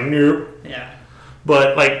 That's why I was like, nope. Yeah.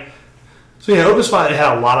 But like, so yeah, Opus 5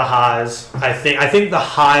 had a lot of highs. I think the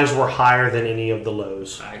highs were higher than any of the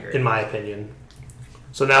lows. I agree. In my opinion.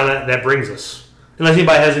 So now that brings us. Unless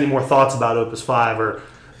anybody has any more thoughts about Opus 5, or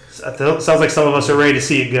it sounds like some of us are ready to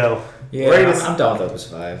see it go. Yeah, I'm done with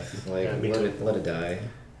Opus 5. Like, Yeah, let it die.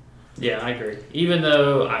 Yeah, I agree. Even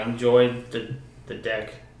though I enjoyed the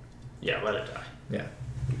deck, yeah, let it die. Yeah.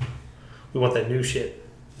 We want that new shit.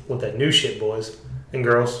 We want that new shit, boys and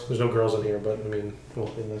girls. There's no girls in here, but I mean, well,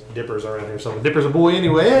 Dipper's around here. So Dipper's a boy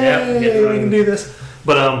anyway. Yeah, Hey, we can do this.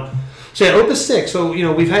 But so yeah, Opus 6. So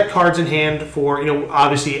we've had cards in hand for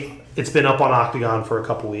obviously it's been up on Octagon for a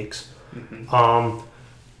couple weeks. Mm-hmm.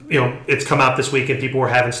 It's come out this week and people were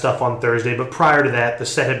having stuff on Thursday, but prior to that, the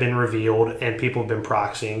set had been revealed and people have been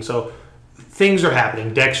proxying. So things are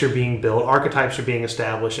happening. Decks are being built. Archetypes are being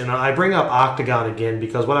established. And I bring up Octagon again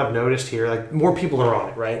because what I've noticed here, like, more people are on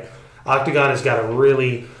it, right? Octagon has got a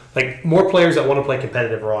really, like, more players that want to play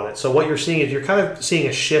competitive are on it. So what you're seeing is you're kind of seeing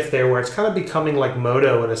a shift there where it's kind of becoming like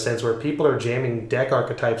Moto in a sense where people are jamming deck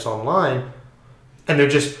archetypes online and they're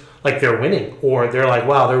just... like they're winning, or they're like,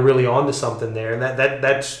 wow, they're really onto something there, and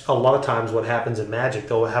that's a lot of times what happens in Magic.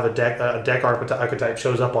 They'll have a deck archetype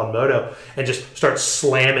shows up on Moto and just starts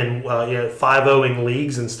slamming, 5-0ing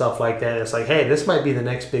leagues and stuff like that. And it's like, hey, this might be the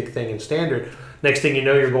next big thing in Standard. Next thing you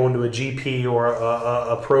know, you're going to a GP or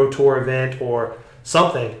a Pro Tour event or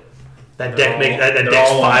something. That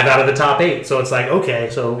deck's 5 out of the top 8. So it's like,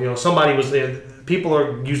 okay, so somebody was there. People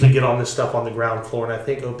are usually get on this stuff on the ground floor, and I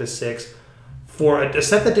think Opus 6. For a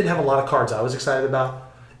set that didn't have a lot of cards I was excited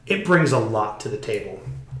about, it brings a lot to the table.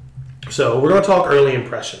 So we're going to talk early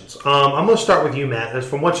impressions. I'm going to start with you, Matt.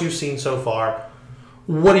 From what you've seen so far,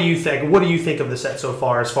 what do you think? What do you think of the set so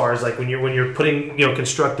far? As far as like when you're putting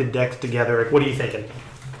constructed decks together, like, what are you thinking?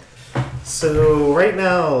 So right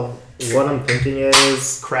now, what I'm thinking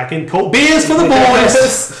is cracking cold beers for the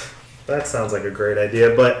boys. That sounds like a great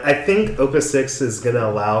idea, but I think Opus 6 is going to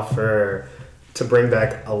allow to bring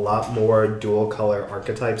back a lot more dual color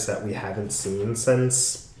archetypes that we haven't seen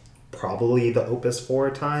since probably the Opus 4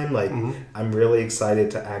 time. Like, I'm really excited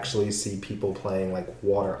to actually see people playing like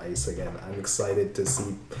Water Ice again. I'm excited to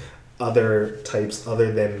see other types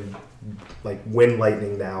other than like Wind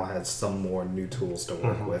Lightning now has some more new tools to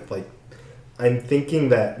work with. Like, I'm thinking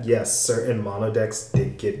that yes, certain mono decks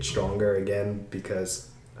did get stronger again because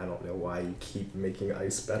I don't know why you keep making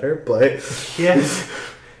Ice better, but yeah.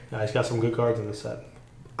 He's got some good cards in the set.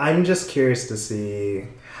 I'm just curious to see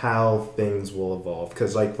how things will evolve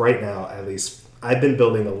because, like, right now, at least, I've been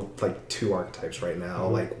building like 2 archetypes right now,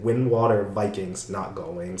 like Wind, Water, Vikings, not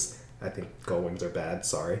Gullwings. I think Gullwings are bad.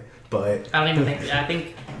 Sorry, but I don't even think. I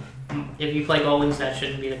think if you play Gullwings, that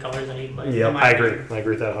shouldn't be the colors that you play. Yep, I agree. I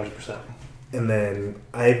agree with that 100%. And then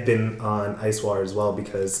I've been on Ice Water as well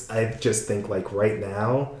because I just think like right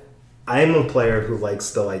now, I'm a player who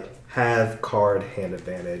likes to like have card hand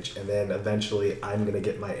advantage, and then eventually I'm going to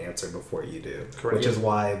get my answer before you do. Correct. Which is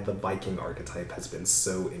why the Viking archetype has been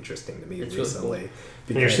so interesting to me recently. Really cool.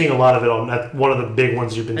 And you're seeing a lot of it on that. One of the big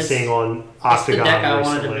ones you've been seeing on That's the Octagon deck I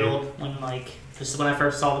recently. wanted to build when like Just when I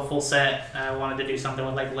first saw the full set, I wanted to do something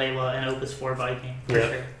with like Layla and Opus 4 Viking for Yeah.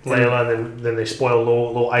 sure. Layla, and then they spoiled a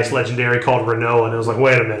little ice legendary called Renoa, and it was like,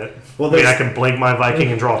 wait a minute. Well, I mean, I there's, can blink my Viking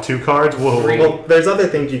and draw 2 cards? Whoa. well, there's other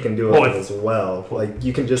things you can do with Well, it as well. Like,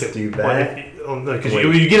 you can just do Well, that. because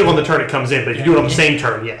you get it on the turn it comes in, but if you do it on the same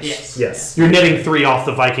turn, yes. Yes. Yes. You're netting 3 off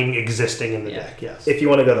the Viking existing in the Yeah. deck, yes. If you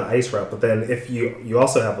want to go the ice route, but then if you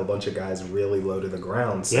also have a bunch of guys really low to the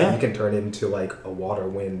ground, so Yeah. you can turn into like a water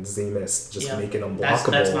wind Zemus, just Yeah. make it That's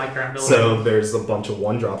unblockable. my current ability. So there's a bunch of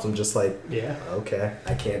 1-drops. I'm just like, Yeah. okay,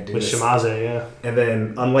 I can't do With this. Shimaze, yeah. And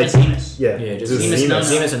then unlike Zemus. yeah, Yeah, just Zemus no-no.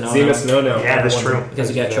 Zemus and Zemus no. Yeah, that's true. Because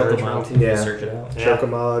you got Very Chocomile true. too. Yeah. Yeah. Search it out. Yeah.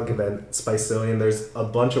 Chocomog, and then Spicillion. There's a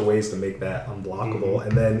bunch of ways to make that unblockable.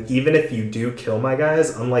 And then even if you do kill my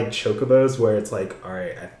guys, unlike Chocobos, where it's like, all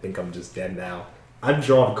right, I think I'm just dead now. I've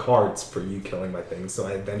drawn cards for you killing my things, so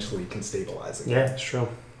I eventually can stabilize it. Yeah, it's true.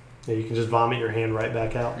 Yeah, you can just vomit your hand right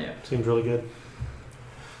back out. Yeah. Seems really good.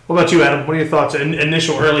 What about you, Adam? What are your thoughts?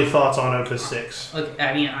 Initial early thoughts on Opus 6? Look,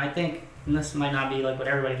 I mean, I think, and this might not be like what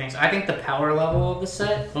everybody thinks, I think the power level of the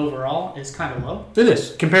set overall is kind of low. It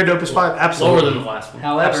is. Compared to Opus 5, absolutely. Lower than the last one.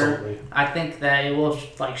 However, Absolutely. I think that it will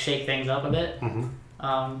like shake things up a bit. Mhm.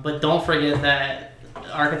 But don't forget that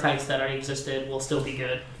archetypes that already existed will still be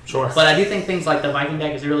good. Sure. But I do think things like the Viking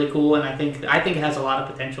deck is really cool, and I think it has a lot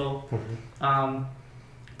of potential. Mm-hmm.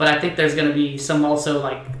 But I think there's going to be some also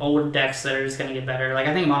like old decks that are just going to get better. Like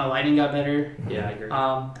I think Mono Lightning got better. Yeah, I agree.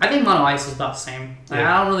 I think Mono Ice is about the same. Like,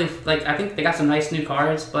 Yeah. I don't really like. I think they got some nice new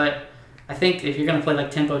cards, but I think if you're going to play like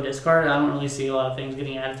Tempo Discard, I don't really see a lot of things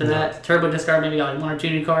getting added to No. that. Turbo Discard maybe got like 1 or 2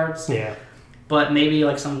 new cards, Yeah. but maybe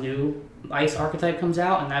like some new Ice archetype comes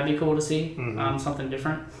out, and that'd be cool to see. Mhm. Something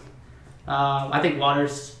different. I think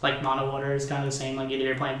Water's like Mono Water is kind of the same. Like either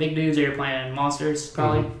you're playing big dudes or you're playing monsters,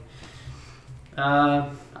 probably.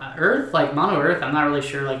 Earth, like Mono Earth, I'm not really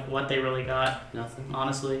sure like what they really got, Nothing.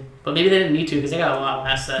 honestly. But maybe they didn't need to because they got a lot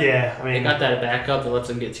last set. Yeah, I They mean, got that backup that lets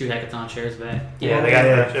them get 2 Hecaton shares back. yeah, they got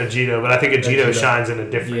Agito, but I think Agito Agito. shines in a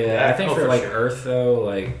different Yeah, I deck. think Oh, for for like sure. Earth though,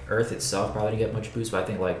 like Earth itself probably didn't get much boost, but I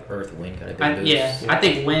think like Earth Wind got a big boost. Yeah, I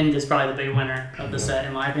think Wind is probably the big winner of the set,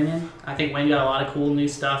 in my opinion. I think Wind got a lot of cool new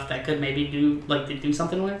stuff that could maybe do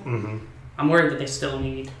something with. Mhm. I'm worried that they still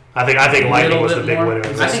need. I think A Lightning little was the bit big more. winner in I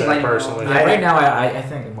this think set, Lightning personally. Yeah, right now, I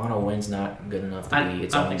think Mono Wind's not good enough to I be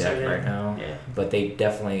its don't own think so deck either. right now. Yeah. But they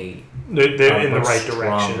definitely They're are in the much right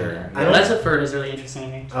direction. stronger. I don't- Lesaford is really interesting to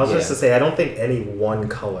me. I was just Yeah. to say, I don't think any one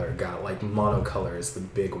color got like monocolor is the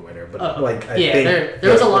big winner, but like I yeah, think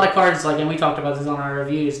there was a lot of cards like, and we talked about this on our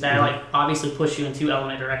reviews that Mhm. like obviously push you in 2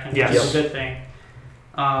 element direction, Yes. which is a good thing.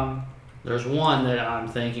 There's one that I'm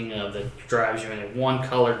thinking of that drives you in a 1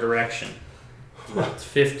 color direction. It's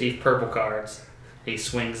 50 purple cards. He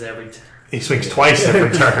swings every turn. He swings twice every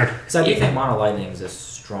turn. Because I do think Mono Lightning is the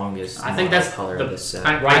strongest I think mono that's color the- of this set.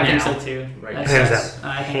 I Right think now. so too. Right That's- now. that's-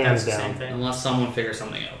 I think Hands that's the down. same thing. Unless someone figures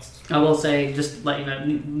something else. I will say, just let you know,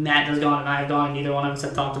 Matt has gone and I have gone. Neither one of us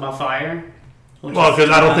have talked about fire. which Well, is- because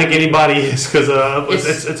I don't think anybody is, because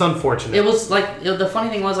It's- it's unfortunate. It was like the funny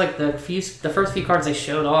thing was like the first few cards they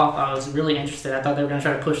showed off. I was really interested. I thought they were gonna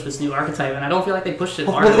try to push this new archetype, and I don't feel like they pushed it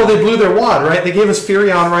hard. Well, they blew their wad, right? They gave us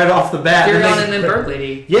Furion right off the bat. Furion and then Bird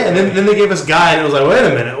Lady. Yeah, and then they gave us Guy, and it was like,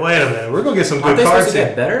 wait a minute, we're gonna get some Aren't good they cards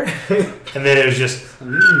supposed to here. get better? And then it was just,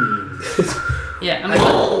 Yeah, I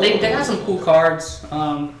mean they got some cool cards,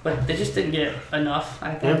 but they just didn't get enough.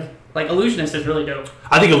 I think. Yeah. Like Illusionist is really dope.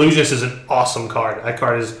 I think Illusionist is an awesome card. That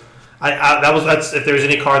card is, that's if there was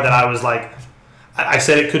any card that I was like, I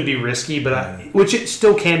said it could be risky, but which it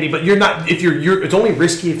still can be, but you're not if you're it's only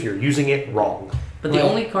risky if you're using it wrong. But the Right.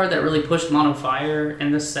 only card that really pushed Mono Fire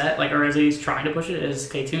in this set, like or as he's trying to push it, is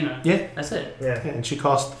K-Tuna. Yeah. That's it. Yeah, and she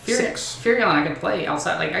cost 6. Furion I can play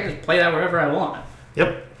outside. Like I can play that wherever I want.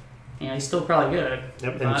 Yep. You know, he's still probably good.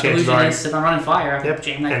 Yep. And chances are, Illusionist, if I'm running fire, I can yep.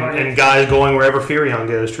 jam that card in. And guys going wherever Furion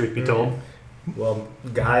goes. Truth be told. well,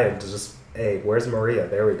 Gaia just hey, where's Maria?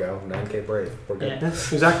 There we go, 9K Brave, we're good. Yeah. Yeah,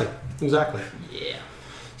 exactly. Yeah.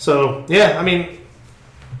 So yeah, I mean,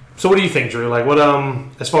 so what do you think, Drew? Like, what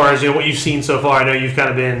as far as what you've seen so far? I know you've kind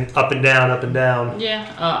of been up and down, up and down.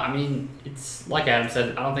 Yeah, I mean, it's like Adam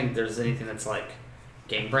said. I don't think there's anything that's like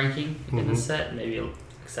game breaking in this set. Maybe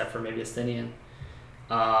except for maybe Asthenian.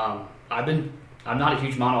 I'm not a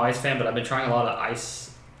huge Mono Ice fan, but I've been trying a lot of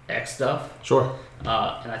Ice X stuff. Sure. And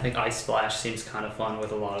I think Ice Splash seems kind of fun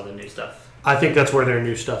with a lot of the new stuff. I think that's where their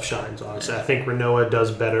new stuff shines, honestly. I think Renoa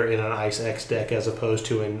does better in an Ice X deck as opposed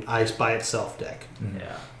to an Ice by itself deck.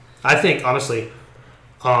 Yeah. I think, honestly,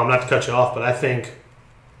 not to cut you off, but I think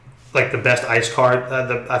like the best Ice card,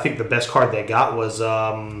 I think the best card they got was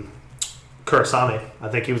Kurasame. I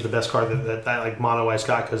think he was the best card that like Mono Ice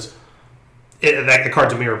got because the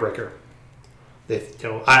card's a mirror breaker.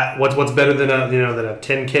 What's better than a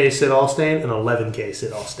 10K Sid Allstain, an 11K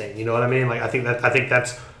Sid Allstain? You know what I mean? Like I think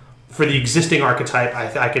that's for the existing archetype.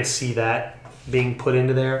 I could see that being put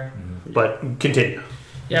into there, but continue.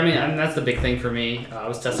 Yeah, I mean that's the big thing for me. I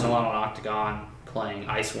was testing a lot on Octagon, playing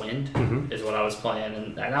Ice Wind is what I was playing,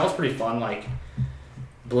 and that was pretty fun. Like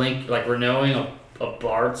renewing a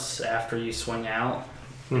Bart's after you swing out.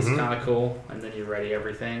 It's kind of cool, and then you ready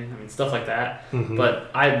everything. I mean, stuff like that.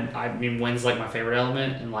 But I mean, wind's like my favorite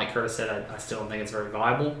element, and like Curtis said, I still don't think it's very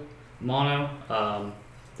viable mono.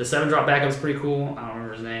 The 7-drop backup is pretty cool. I don't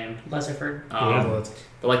remember his name. Lesserford.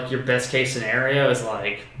 But like your best case scenario is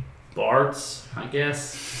like Bart's, I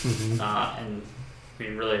guess. And I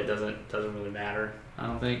mean, really, it doesn't really matter. I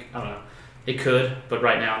don't know. It could, but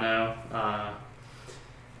right now, no.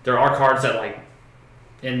 There are cards that like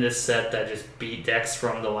in this set that just beat decks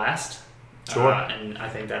from the last. Sure. And I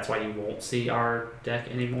think that's why you won't see our deck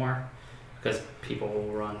anymore. Because people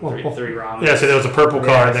will run three Ramas. Yeah, so there was a purple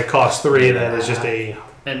card that costs 3 that is just a...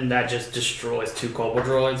 And that just destroys 2 Cobalt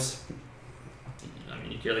Droids. I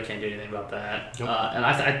mean, you really can't do anything about that. Nope. And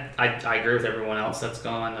I agree with everyone else that's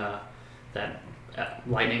gone. That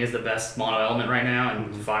Lightning is the best mono element right now,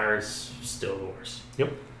 and Fire is still the worst.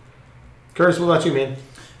 Yep. Curtis, what about you, man?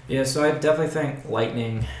 Yeah, so I definitely think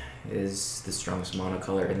Lightning is the strongest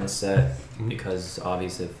monocolor in this set because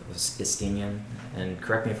obviously of Estinian. And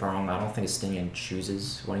correct me if I'm wrong, I don't think Estinian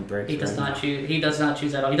chooses when he breaks. He does not choose. He does not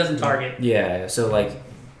choose at all. He doesn't target. Yeah, so like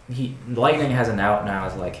Lightning has an out now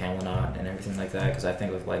as like Hamlinot and everything like that. Because I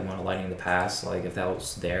think with like mono Lightning in the past, like if that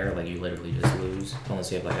was there, like you literally just lose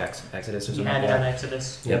unless you have like Exodus or something. You had like to have that.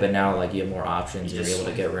 Exodus. Yeah, but now like you have more options. You You're able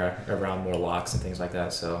to get around more locks and things like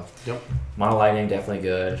that. So Yep. mono Lightning definitely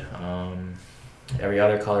good. Every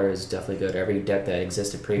other color is definitely good. Every deck that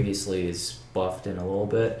existed previously is buffed in a little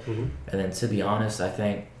bit. And then to be honest, I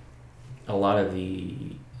think a lot of the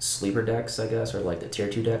sleeper decks, I guess, or like the tier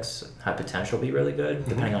 2 decks have potential to be really good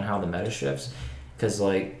depending on how the meta shifts. Because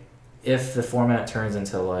like if the format turns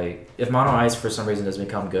into like if mono ice for some reason doesn't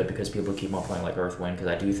become good because people keep on playing like Earth Wind, because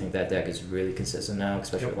I do think that deck is really consistent now,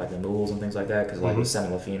 especially with like the Mools and things like that. Because like with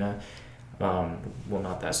Semilafina,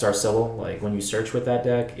 Star Sybil, like when you search with that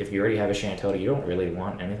deck, if you already have a Shantota, you don't really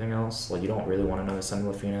want anything else. Like you don't really want another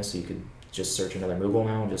Semilafina, so you could just search another Moogle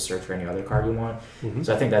now and just search for any other card you want.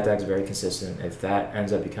 So I think that deck's very consistent. If that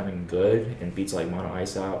ends up becoming good and beats like mono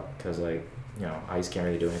ice out, because like ice can't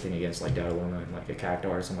really do anything against like Dataluna and like a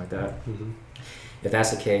Cactuar or something like that. If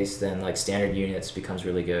that's the case, then like standard units becomes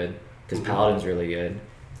really good because Paladin's really good.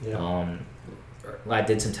 I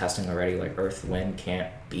did some testing already. Like Earth Wind can't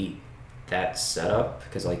beat that setup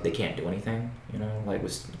because like they can't do anything, like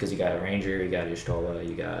because you got a Ranger, you got Y'shtola,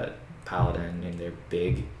 you got Paladin, and they're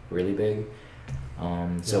big, really big.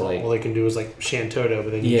 So like all they can do is like Shantota,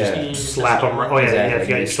 but then you Yeah. just slap them. Oh yeah, exactly, if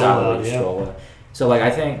you got Y'shtola, Y'shtola, Y'shtola. So like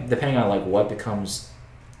I think depending on like what becomes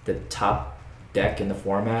the top deck in the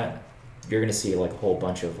format, you're gonna see like a whole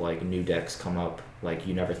bunch of like new decks come up like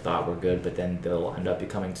you never thought were good, but then they'll end up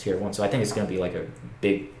becoming tier 1. So I think it's gonna be like a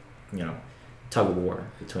big, tug of war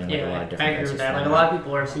between like a lot of different I agree with decks that. Like a format. lot of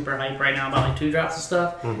people are super hyped right now about like 2-drops and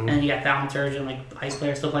stuff, and then you got Thaumaturge and like Ice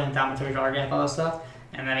players still playing Thaumaturge, Argath, all that stuff.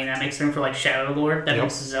 And I mean that makes room for like Shadow Lord. That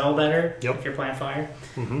makes Zell better if you're playing Fire,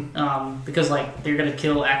 because like they're gonna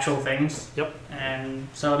kill actual things. And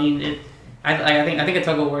so I mean I think a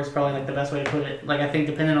tug of war is probably like the best way to put it. Like I think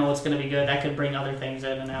depending on what's gonna be good, that could bring other things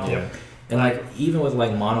in and out. And like even with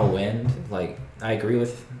like mono wind, like I agree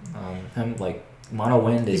with him. Like mono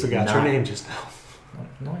wind is You forgot not, your name just now.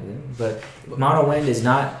 No, I didn't. But mono wind is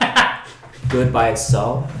not good by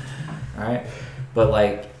itself, right? But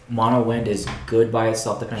like mono wind is good by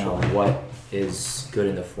itself depending on what is good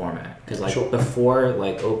in the format. Because like before,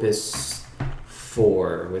 like Opus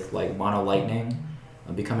 4 with like mono lightning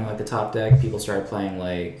becoming like the top deck, people started playing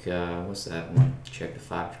like what's that one? Check the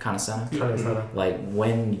 5 Kanasena. Like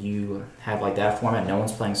when you have like that format, no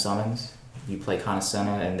one's playing summons. You play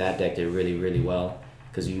Kanasena, and that deck did really, really well.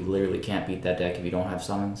 Because you literally can't beat that deck if you don't have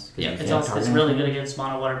summons. Yeah, it's really good against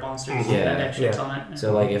mono water monsters. Yeah. That deck shits on it.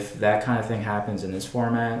 So like if that kind of thing happens in this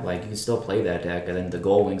format, like you can still play that deck, and then the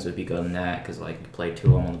Gold Wings would be good in that because like you play 2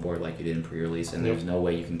 of them on the board like you did in pre-release, and there's no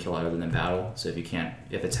way you can kill other than battle. So if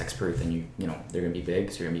it's hexproof, then you they're gonna be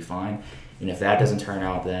big, so you're gonna be fine. And if that doesn't turn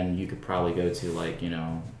out, then you could probably go to like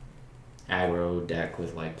aggro deck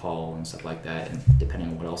with like Paul and stuff like that, and depending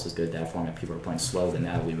on what else is good that format, people are playing slow, then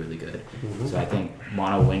that would be really good. So I think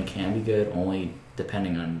mono win can be good only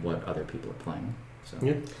depending on what other people are playing. So.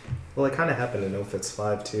 Yeah. Well, it kind of happened in OFITS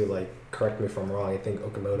 5 too. Like, correct me if I'm wrong. I think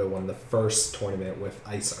Okamoto won the first tournament with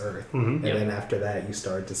Ice Earth, and then after that, you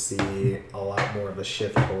started to see a lot more of a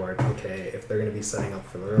shift toward okay, if they're going to be setting up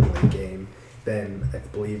for the early late game, then I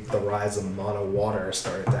believe the rise of mono water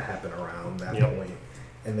started to happen around that point.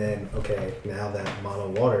 And then okay, now that mono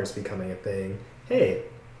water is becoming a thing, hey,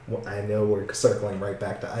 well, I know we're circling right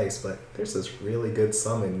back to ice, but there's this really good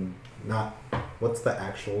summon. Not what's the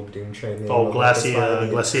actual Doom Train name? Oh, Glacia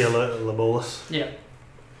Labolas. Yeah.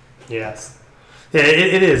 Yes. Yeah,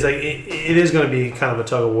 it is. Like, it is going to be kind of a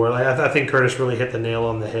tug of war. Like, I think Curtis really hit the nail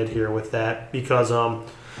on the head here with that because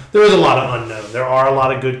there is a lot of unknown. There are a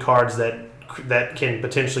lot of good cards that can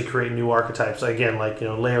potentially create new archetypes. Again, like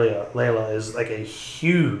Layla is like a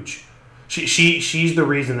huge. She's the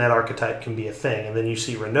reason that archetype can be a thing. And then you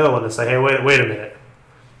see Renault and it's like, hey, wait a minute.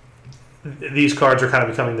 These cards are kind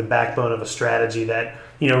of becoming the backbone of a strategy that,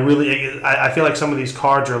 really, I feel like some of these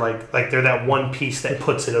cards are like they're that one piece that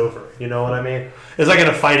puts it over. You know what I mean? It's like in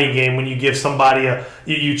a fighting game when you give somebody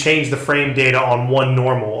you change the frame data on one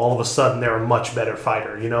normal, all of a sudden they're a much better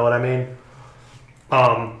fighter. You know what I mean?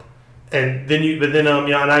 And then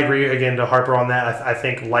and I agree again to Harper on that. I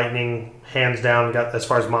think Lightning hands down got, as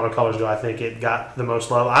far as monocolors go, I think it got the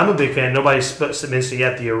most love. I'm a big fan. Nobody's mentioned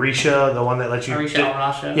yet the Arisha, the one that lets you. Arisha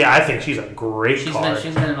Alrasha. Yeah, I think she's a great card.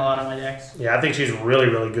 She's been in a lot of my decks. Yeah, I think she's really,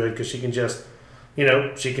 really good because she can just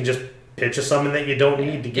pitch a summon that you don't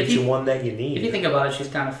need to get you one that you need. If you think about it, she's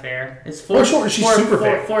kind of fair. It's she's super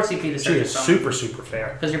fair. 4 CP to She is super, super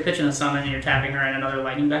fair. Because you're pitching a summon and you're tapping her and another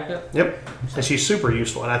lightning backup. Yep, and she's super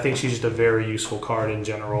useful, and I think she's just a very useful card in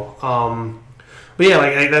general. But yeah,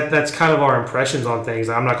 like that's kind of our impressions on things.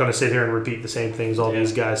 I'm not going to sit here and repeat the same things all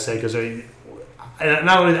these guys say because I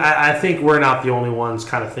think we're not the only ones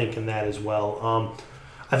kind of thinking that as well.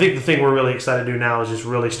 I think the thing we're really excited to do now is just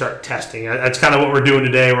really start testing. That's kind of what we're doing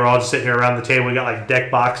today. We're all just sitting here around the table. We got like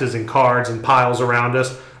deck boxes and cards and piles around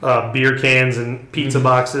us, beer cans and pizza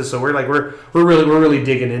boxes. So we're really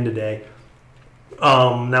digging in today.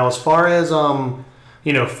 Now as far as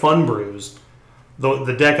Fun Brews,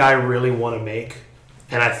 the deck I really want to make,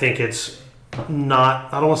 and I think it's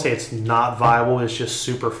not, I don't want to say it's not viable, it's just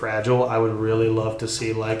super fragile. I would really love to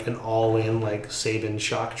see like an all-in like Sabin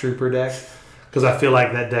Shock Trooper deck, because I feel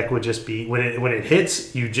like that deck would just be, when it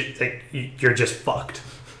hits, you're just fucked,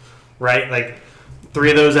 right? Like 3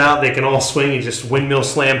 of those out, they can all swing. You just windmill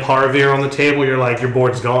slam Parvir on the table. You're like, your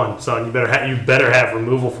board's gone, son. You better have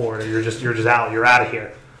removal for it, or you're just out. You're out of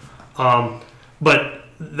here. But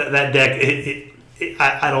that deck,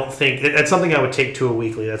 I don't think it's something I would take to a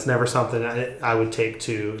weekly. That's never something I would take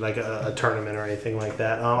to like a tournament or anything like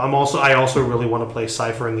that. I also really want to play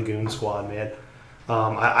Cypher in the Goon Squad, man.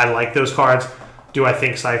 I like those cards. Do I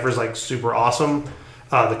think Cypher's like super awesome?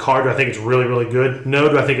 The card, do I think it's really, really good? No.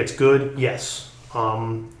 Do I think it's good? Yes.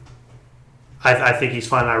 I think he's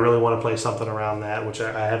fine. I really want to play something around that, which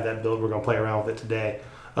I have that build. We're going to play around with it today.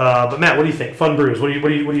 But Matt, what do you think? Fun Brews. What are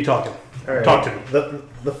you talking? All right. Talk to me.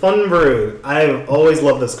 The Fun Brew. I've always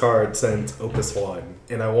loved this card since Opus 1,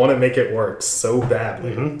 and I want to make it work so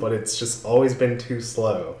badly, but it's just always been too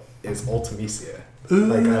slow. Is Ultimecia.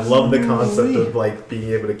 Like, I love the concept of like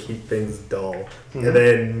being able to keep things dull, and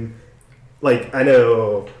then like I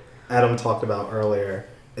know Adam talked about earlier,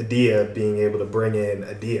 Adia being able to bring in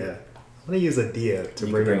Adia. I'm gonna use Adia to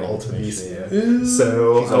bring in Ultimecia.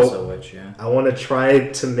 So she's also a witch, yeah. I want to try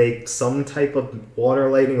to make some type of water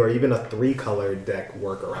lighting or even a 3-color deck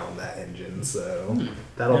work around that engine. So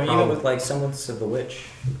that'll even probably with like Semblance of the Witch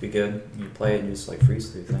would be good. You play it and just like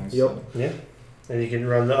freeze through things. Yep. So. Yeah. And you can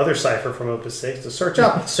run the other cipher from Opus 6 to search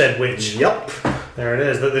out said witch. Yep. There it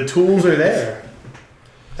is. The tools are there.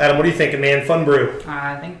 Adam, what are you thinking, man? Fun Brew.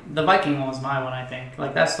 I think the Viking one was my one, I think.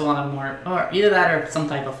 Like, that's the one I'm more... Or either that or some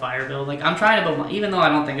type of fire build. Like, I'm trying to build one, even though I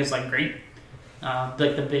don't think it's, like, great.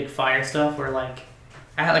 Like, the big fire stuff where, like...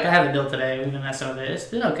 I have a build today. We've been messing with it. It's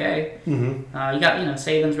been okay. Mm-hmm. You got,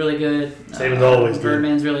 Sabin's really good. Sabin's always good.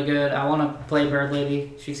 Birdman's really good. I want to play Bird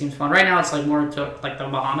Lady. She seems fun. Right now, it's, like, more to, like, the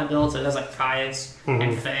Bahamut build. So it has, like, Caius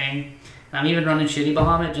and Fang. And I'm even running Shitty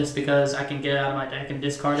Bahamut just because I can get it out of my deck and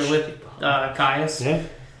discard it with Caius. Yeah.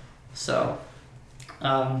 So,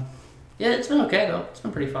 yeah, it's been okay though. It's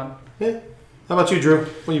been pretty fun. Yeah. How about you, Drew?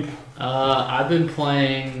 I've been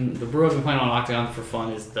playing. The brew I've been playing on Octagon for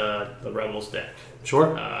fun is the Rebels deck.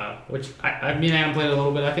 Sure. Which I haven't played it a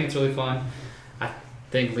little bit. I think it's really fun. I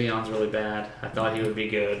think Leon's really bad. I thought he would be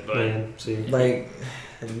good, but like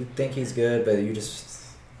you think he's good, but you just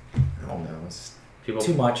I don't know. It's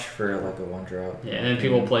too much for like a 1-drop. Yeah, and then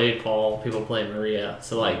people play Paul. People play Maria.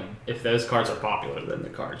 So like, if those cards are popular, then the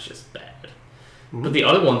card's just bad. But the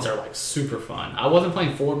other ones are like super fun. I wasn't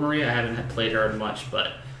playing Ford Maria. I haven't played her much,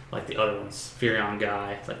 but like the other ones, Furion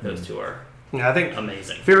Guy, like those two are I think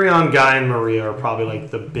amazing. Furion, Guy, and Maria are probably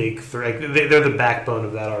like the big three. Like, they're the backbone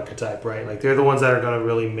of that archetype, right? Like they're the ones that are going to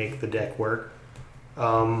really make the deck work.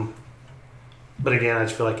 But again, I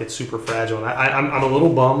just feel like it's super fragile, and I'm a little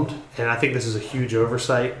bummed, and I think this is a huge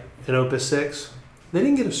oversight in Opus 6. They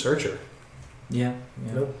didn't get a searcher. Yeah.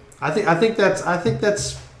 Nope. I think that's.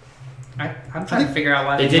 I'm trying to figure out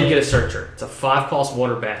why They did get a searcher. It's a 5-cost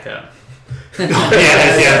water backup.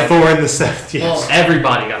 yeah, 4 in the 7th. Yes. Well,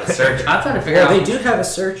 everybody got a searcher. I'm trying to figure Well, out. they do have a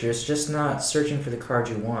searcher. It's just not searching for the card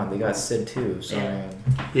you want. They got Sid too. So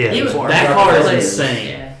Yeah. He was- That card is Really? insane.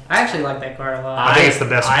 Yeah, I actually like that card a lot. I think it's the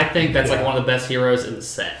best. I think that's Yeah. like one of the best heroes in the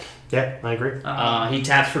set. Yeah, I agree. He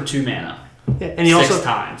taps for 2 mana. Yeah, and he 6 also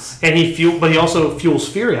times. but he also fuels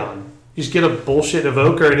Furion. You just get a bullshit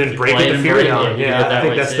evoker and then break play it it to and break it. Furion. You do it Yeah, I that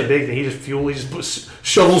think way that's too. the big thing. He just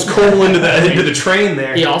shovels coal into the train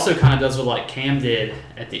there. He also kind of does what like Cam did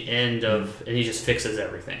at the end of, and he just fixes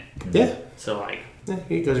everything. Yeah. So like,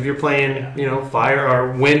 Because if you're playing, fire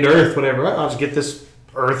or wind, earth, whatever, I'll just get this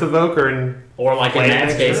earth evoker and or like in Play Matt's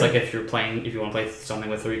next case, turn. like if you want to play something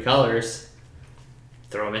with 3 colors,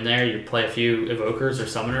 throw them in there. You play a few evokers or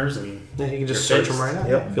summoners, and you can just Your search face. them right out.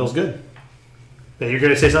 Yep. Feels good. Yeah, you're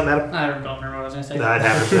going to say something, Adam? I don't remember what I was going to say. That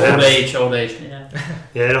happens. old age. Yeah.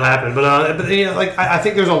 Yeah, it'll happen. But I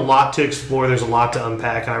think there's a lot to explore. There's a lot to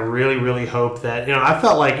unpack, and I really, really hope that I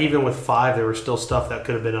felt like even with 5, there was still stuff that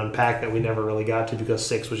could have been unpacked that we never really got to because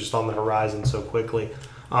 6 was just on the horizon so quickly.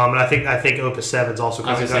 And I think Opus 7 is also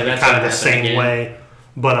I was kind gonna say, of that's the gonna happen same again. way.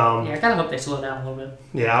 But Yeah, I kind of hope they slow down a little bit.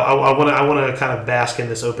 yeah, I want to kind of bask in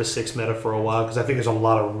this Opus 6 meta for a while because I think there's a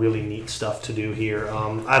lot of really neat stuff to do here.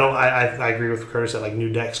 I agree with Curtis that like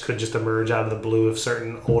new decks could just emerge out of the blue if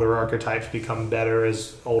certain older archetypes become better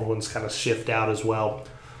as old ones kind of shift out as well.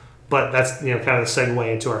 But that's kind of the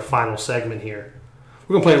segue into our final segment here.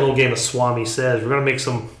 We're gonna play a little game of Swami Says. We're gonna make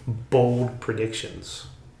some bold predictions,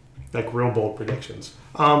 like real bold predictions.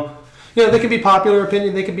 They could be popular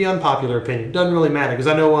opinion, they could be unpopular opinion. Doesn't really matter because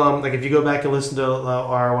I know, like if you go back and listen to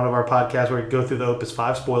one of our podcasts where we go through the Opus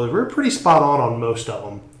 5 spoilers, we're pretty spot on most of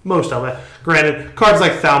them. Granted, cards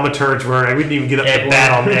like Thaumaturge we didn't even get up to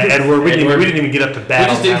bat on Edward. We didn't even get up to bat. We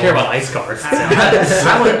just on didn't that care one. about ice cards.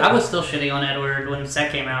 I was still shitting on Edward when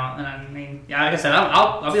set came out, and I mean, like I said,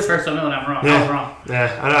 I'll be the first to admit when I'm wrong. Yeah. I was wrong.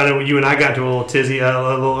 Yeah, I know you and I got into a little tizzy,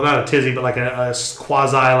 not a tizzy, but like a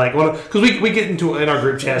quasi like because we get into in our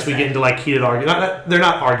group chats we get into like heated arguments. They're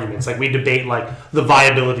not arguments. Like we debate like the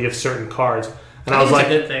viability of certain cards. And I was it's like, a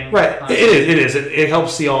good thing. right? It is. It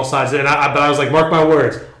helps see all sides. But I was like, mark my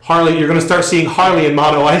words, Harley, you're going to start seeing Harley in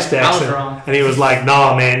mono ice decks. I was wrong. And he was like,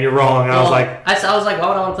 nah, man, you're wrong. And I was like, I was like, why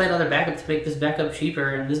would I want to play another backup to make this backup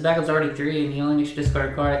cheaper? And this backup's already 3, and you only need to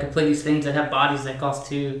discard a card. I could play these things that have bodies that cost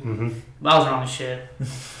 2. mm-hmm. But I was wrong as shit.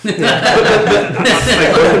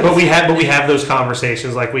 but we have those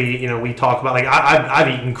conversations. Like we talk about like I've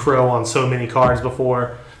eaten crow on so many cards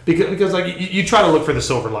before because like you try to look for the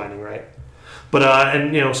silver lining, right? But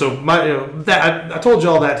so I told you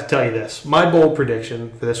all that to tell you this. My bold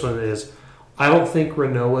prediction for this one is I don't think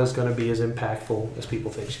Renoa is going to be as impactful as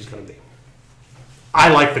people think she's going to be. I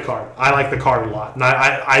like the card. I like the card a lot, and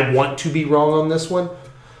I want to be wrong on this one,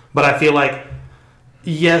 but I feel like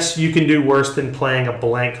yes, you can do worse than playing a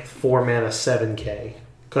blank 4-mana 7K.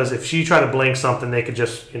 Because if she tried to blink something, they could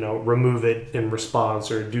just remove it in response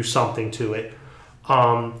or do something to it.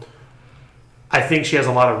 I think she has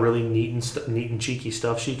a lot of really neat and cheeky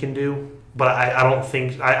stuff she can do, but I don't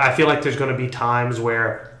think I feel like there's going to be times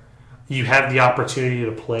where you have the opportunity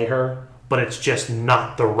to play her, but it's just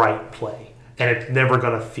not the right play, and it's never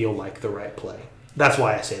going to feel like the right play. That's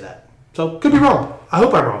why I say that. So could be wrong. I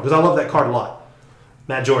hope I'm wrong because I love that card a lot.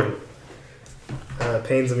 Matt Jordan.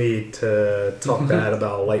 Pains me to talk bad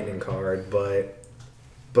about a lightning card, but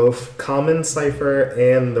both common Cypher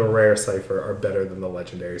and the rare Cypher are better than the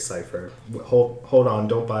legendary Cypher. Hold on,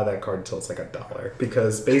 don't buy that card until it's like $1.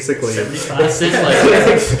 Because basically,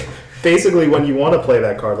 basically when you want to play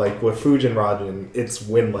that card, like with Fujin Rajan, it's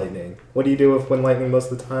Wind Lightning. What do you do with Wind Lightning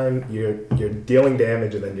most of the time? You're dealing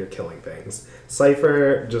damage and then you're killing things.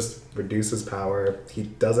 Cypher just reduces power. He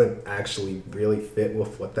doesn't actually really fit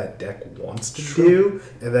with what that deck wants to do.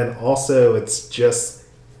 And then also it's just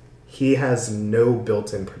he has no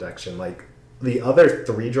built-in protection. Like the other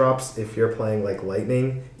 3-drops, if you're playing like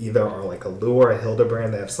Lightning, either are like a Lure or a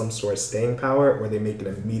Hildebrand that have some sort of staying power, or they make an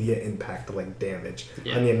immediate impact to like damage.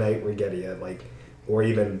 Yeah. Onion Knight, Regetia, like, or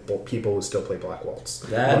even people who still play Black Waltz.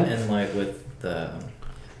 That and like with the,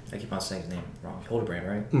 I keep on saying his name wrong, Hildebrand,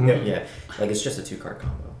 right? Mm-hmm. Yep. Yeah, like it's just a 2-card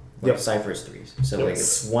combo. Like Yep. Cypher is 3s. So like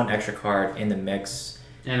it's one extra card in the mix.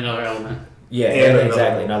 And another element. Yeah, And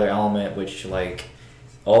exactly. Another element, which like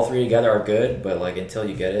all three together are good, but like until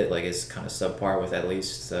you get it, like it's kind of subpar with at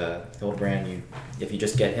least Hildebrand. If you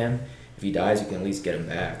just get him, if he dies, you can at least get him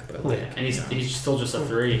back. But like, And he's still just a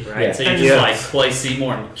 3, right? Yeah. So you just Yeah. like play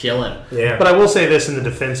Seymour and kill him. Yeah. But I will say this in the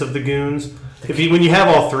defense of the goons: when you have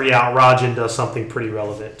all 3 out, Rajan does something pretty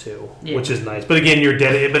relevant too, Yeah. which is nice. But again, you're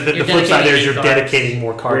dedicated. But the You're flip side there is dedicating you're cards. dedicating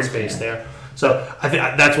more card space there. So I think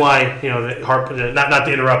that's why not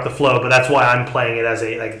to interrupt the flow, but that's why I'm playing it as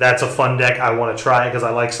that's a fun deck. I want to try it because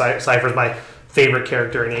I like Cypher's my favorite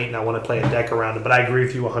character in 8, and I want to play a deck around it. But I agree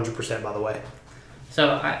with you 100%. By the way.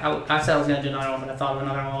 So I said I was going to do another one, but I thought of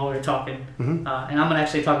another one while we were talking. Mhm. And I'm going to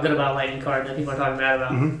actually talk good about a lightning card that people are talking bad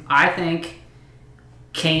about. Mhm. I think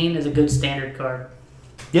Kane is a good standard card.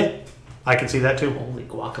 Yeah, I can see that too. Holy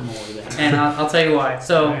guacamole, that. And I'll tell you why.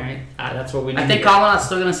 So Alright. That's what we need. I think to hear. Commandant's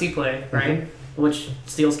still going to see play, right? Which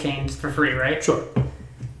steals Kane's for free, right? Sure.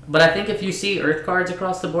 But I think if you see Earth cards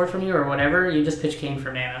across the board from you or whatever, you just pitch Kane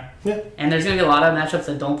for mana. Yeah. And there's going to be a lot of matchups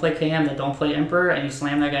that don't play KM, that don't play Emperor, and you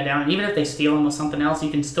slam that guy down. And even if they steal him with something else, you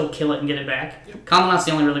can still kill it and get it back. Commandant's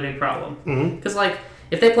the only really big problem. Mm-hmm. Because, like,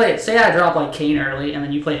 if they play, say I drop, like, Kane early, and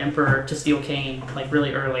then you play Emperor to steal Kane, like,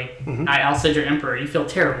 really early, Mhm. I'll send your Emperor. You feel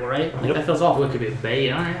terrible, right? Like, Yep. that feels Oh, awful. it could be a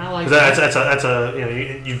bait. Alright, I like that. That's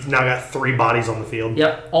a you've now got 3 bodies on the field.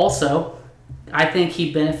 Yep. Also, I think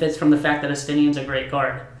he benefits from the fact that Astinian's a great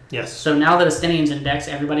card. Yes. So now that Astinian's in decks,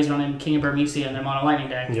 everybody's running King of Burmecia in their mono lightning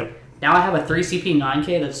deck. Yep. Now I have a 3 CP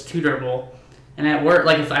 9K that's tutorable. And at work,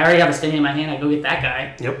 like if I already have Astinian in my hand, I go get that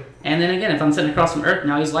guy. Yep. And then again, if I'm sitting across from Earth,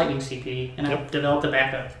 now he's lightning CP. And Yep. I've developed a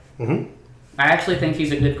backup. Mm-hmm. I actually think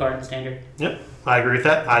he's a good card in Standard. Yep. I agree with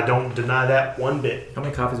that. I don't deny that one bit. how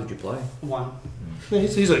many copies would you play? 1.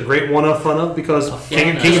 He's a great one-up front up because Yeah,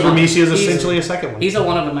 King of Burmecia is he's- essentially a second one. He's a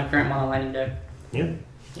 1 of in my current mono lightning deck. Yeah.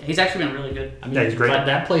 Yeah, he's actually been really good. I mean, Yeah, he's great. But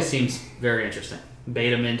that play seems very interesting.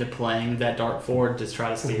 Bait him into playing that dark forward to try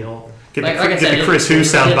to steal. Get Like the, I get said, the Chris Hu the-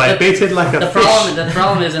 soundbite. Baited like a The fish.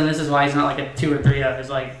 problem is, and this is why he's not like a 2 or 3 up, is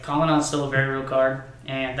like Commandant's still a very real card,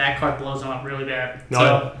 and that card blows him up really bad. No,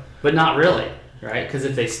 So But not really, right? Because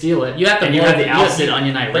if they steal it, you have to and you blow- have the Alcid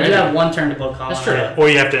Onion Knight but ready. you have 1 turn to blow Commandant. That's true. Yeah. Or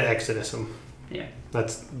you have to Exodus him. Yeah.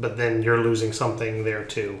 But then you're losing something there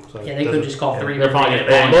too. So Yeah, it they could doesn't- just call yeah. 3. They're but probably get it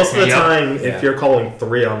gonna back. Most of the Yep. time, Yeah. if you're calling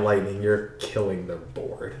 3 on lightning, you're killing their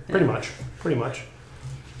board. Pretty much.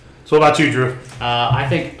 So what about you, Drew? I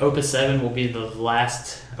think Opus 7 will be the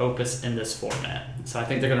last Opus in this format. So I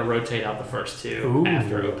think they're going to rotate out the first 2 Ooh.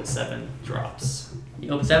 after Opus 7 drops.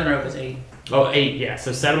 Opus 7 or Opus 8? Oh, 8, yeah.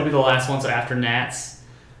 So 7 will be the last one. So after Nats,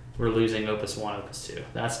 we're losing Opus 1, Opus 2.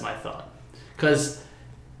 That's my thought. Because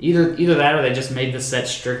either that or they just made the set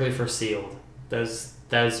strictly for sealed. That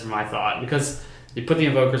was my thought. Because you put the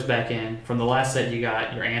Invokers back in. From the last set, you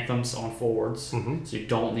got your Anthems on forwards. Mhm. So you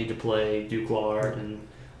don't need to play Duke Lard and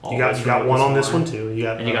all You got this one Opus on this one too. You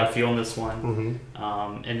got And you got a few on this one.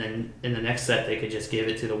 Mhm. And then in the next set, they could just give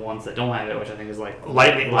it to the ones that don't have it, which I think is like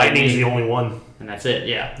Lightning's the only one. and that's it.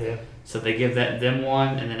 Yeah. Yeah. So they give them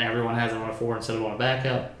one, and then everyone has it on a 4 instead of on a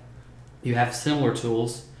backup. You have similar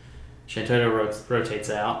tools. Shantoto rotates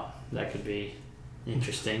out. That could be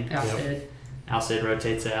interesting. Alcid. Alcid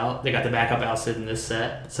rotates out. They got the backup Alcid in this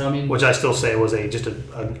set. So I mean, Which I still say was just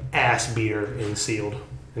an ass beater in sealed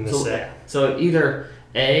in this so, set. yeah. So either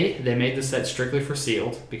A, they made the set strictly for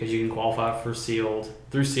sealed because you can qualify for sealed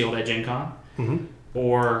through sealed at Gen Con. Mm-hmm.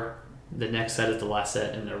 Or the next set is the last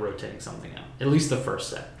set and they're rotating something out. At least the first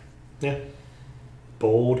set. Yeah.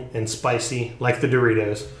 Bold and spicy like the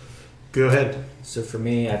Doritos. Go ahead. So for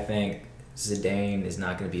me, I think Zidane is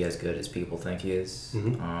not going to be as good as people think he is.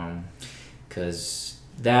 Mhm. Because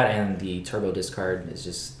that and the turbo discard is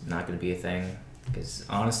just not going to be a thing. Because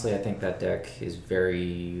honestly, I think that deck is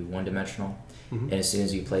very one-dimensional. Mhm. And as soon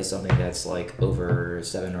as you play something that's like over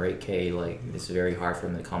 7 or 8K, like it's very hard for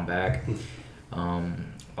him to come back.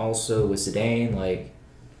 Also with Zidane, like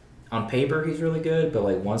on paper he's really good, but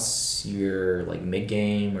like once you're like mid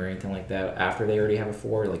game or anything like that, after they already have a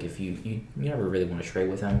 4, like if you never really want to trade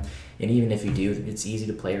with him. And even if you do, it's easy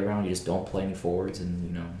to play around. You just don't play any forwards, and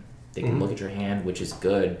you know they can Mhm. look at your hand, which is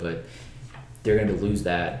good, but they're going to lose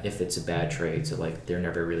that if it's a bad trade. So like they're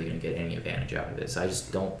never really going to get any advantage out of it. So I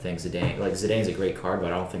just don't think Zidane's a great card,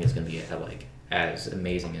 but I don't think it's going to be like as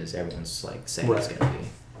amazing as everyone's like saying it's Right. going to be.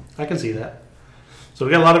 I can see that. So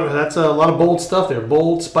we got that's a lot of bold stuff there.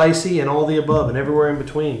 Bold, spicy, and all the above, and everywhere in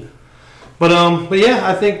between. But yeah,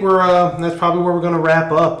 I think that's probably where we're going to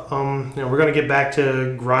wrap up. We're going to get back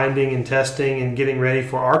to grinding and testing and getting ready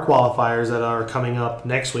for our qualifiers that are coming up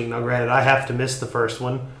next week. Now, granted, I have to miss the first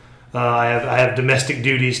one I have domestic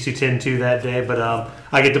duties to tend to that day, but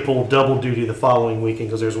I get to pull double duty the following weekend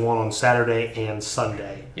because there's one on Saturday and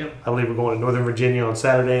Sunday. Yep. I believe we're going to Northern Virginia on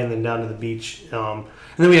Saturday and then down to the beach. And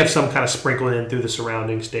then we have some kind of sprinkled in through the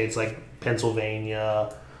surrounding states like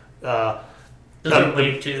Pennsylvania. Those are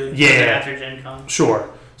wave 2. Yeah. After Gen Con. Sure.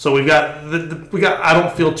 So we got. I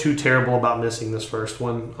don't feel too terrible about missing this first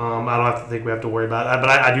one. I don't have to think we have to worry about it. But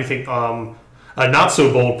I do think a not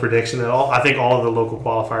so bold prediction at all. I think all of the local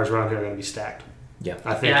qualifiers around here are going to be stacked. Yeah.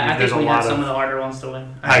 I think I there's think we a lot have some of of the harder ones to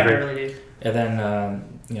win. I agree. really do. And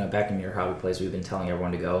then, back in your hobby place, we've been telling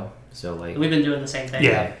everyone to go. So, like, We've been doing the same thing.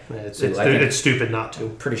 yeah. It's stupid not to.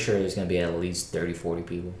 pretty sure there's going to be at least 30, 40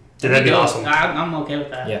 people. That'd be awesome. I'm okay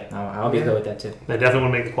with that. Yeah, I'll be good with that too. I definitely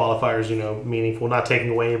want to make the qualifiers, meaningful. Not taking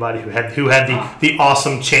away anybody who had the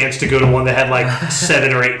awesome chance to go to one that had like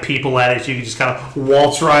 7 or 8 people at it. So you could just kind of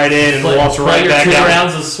waltz right in and waltz right back your 2 out.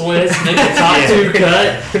 rounds of Swiss, make the top 2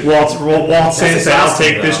 cut. Waltz in. Say, I'll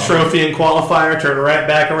take this though. trophy and qualifier. Turn right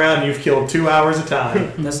back around. And you've killed 2 hours of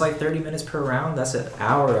time. That's like 30 minutes per round. That's an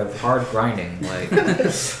hour of hard grinding. Like,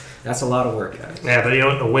 that's a lot of work, guys. Yeah, but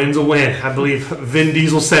a win's a win. I believe Vin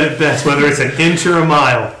Diesel said it best. Whether it's an inch or a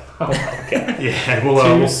mile. Oh my god. Yeah,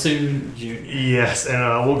 we'll Too soon, Junior. yes, and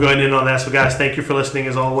we'll go ahead and end on that. So, guys, thank you for listening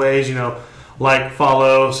as always. Like,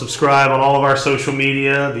 follow, subscribe on all of our social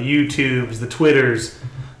media, the YouTubes, the Twitters,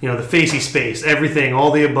 the Facey Space, everything,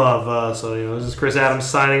 all the above. So, this is Chris Adams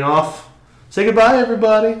signing off. Say goodbye,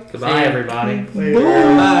 everybody. Goodbye, everybody. Later.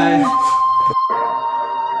 Bye.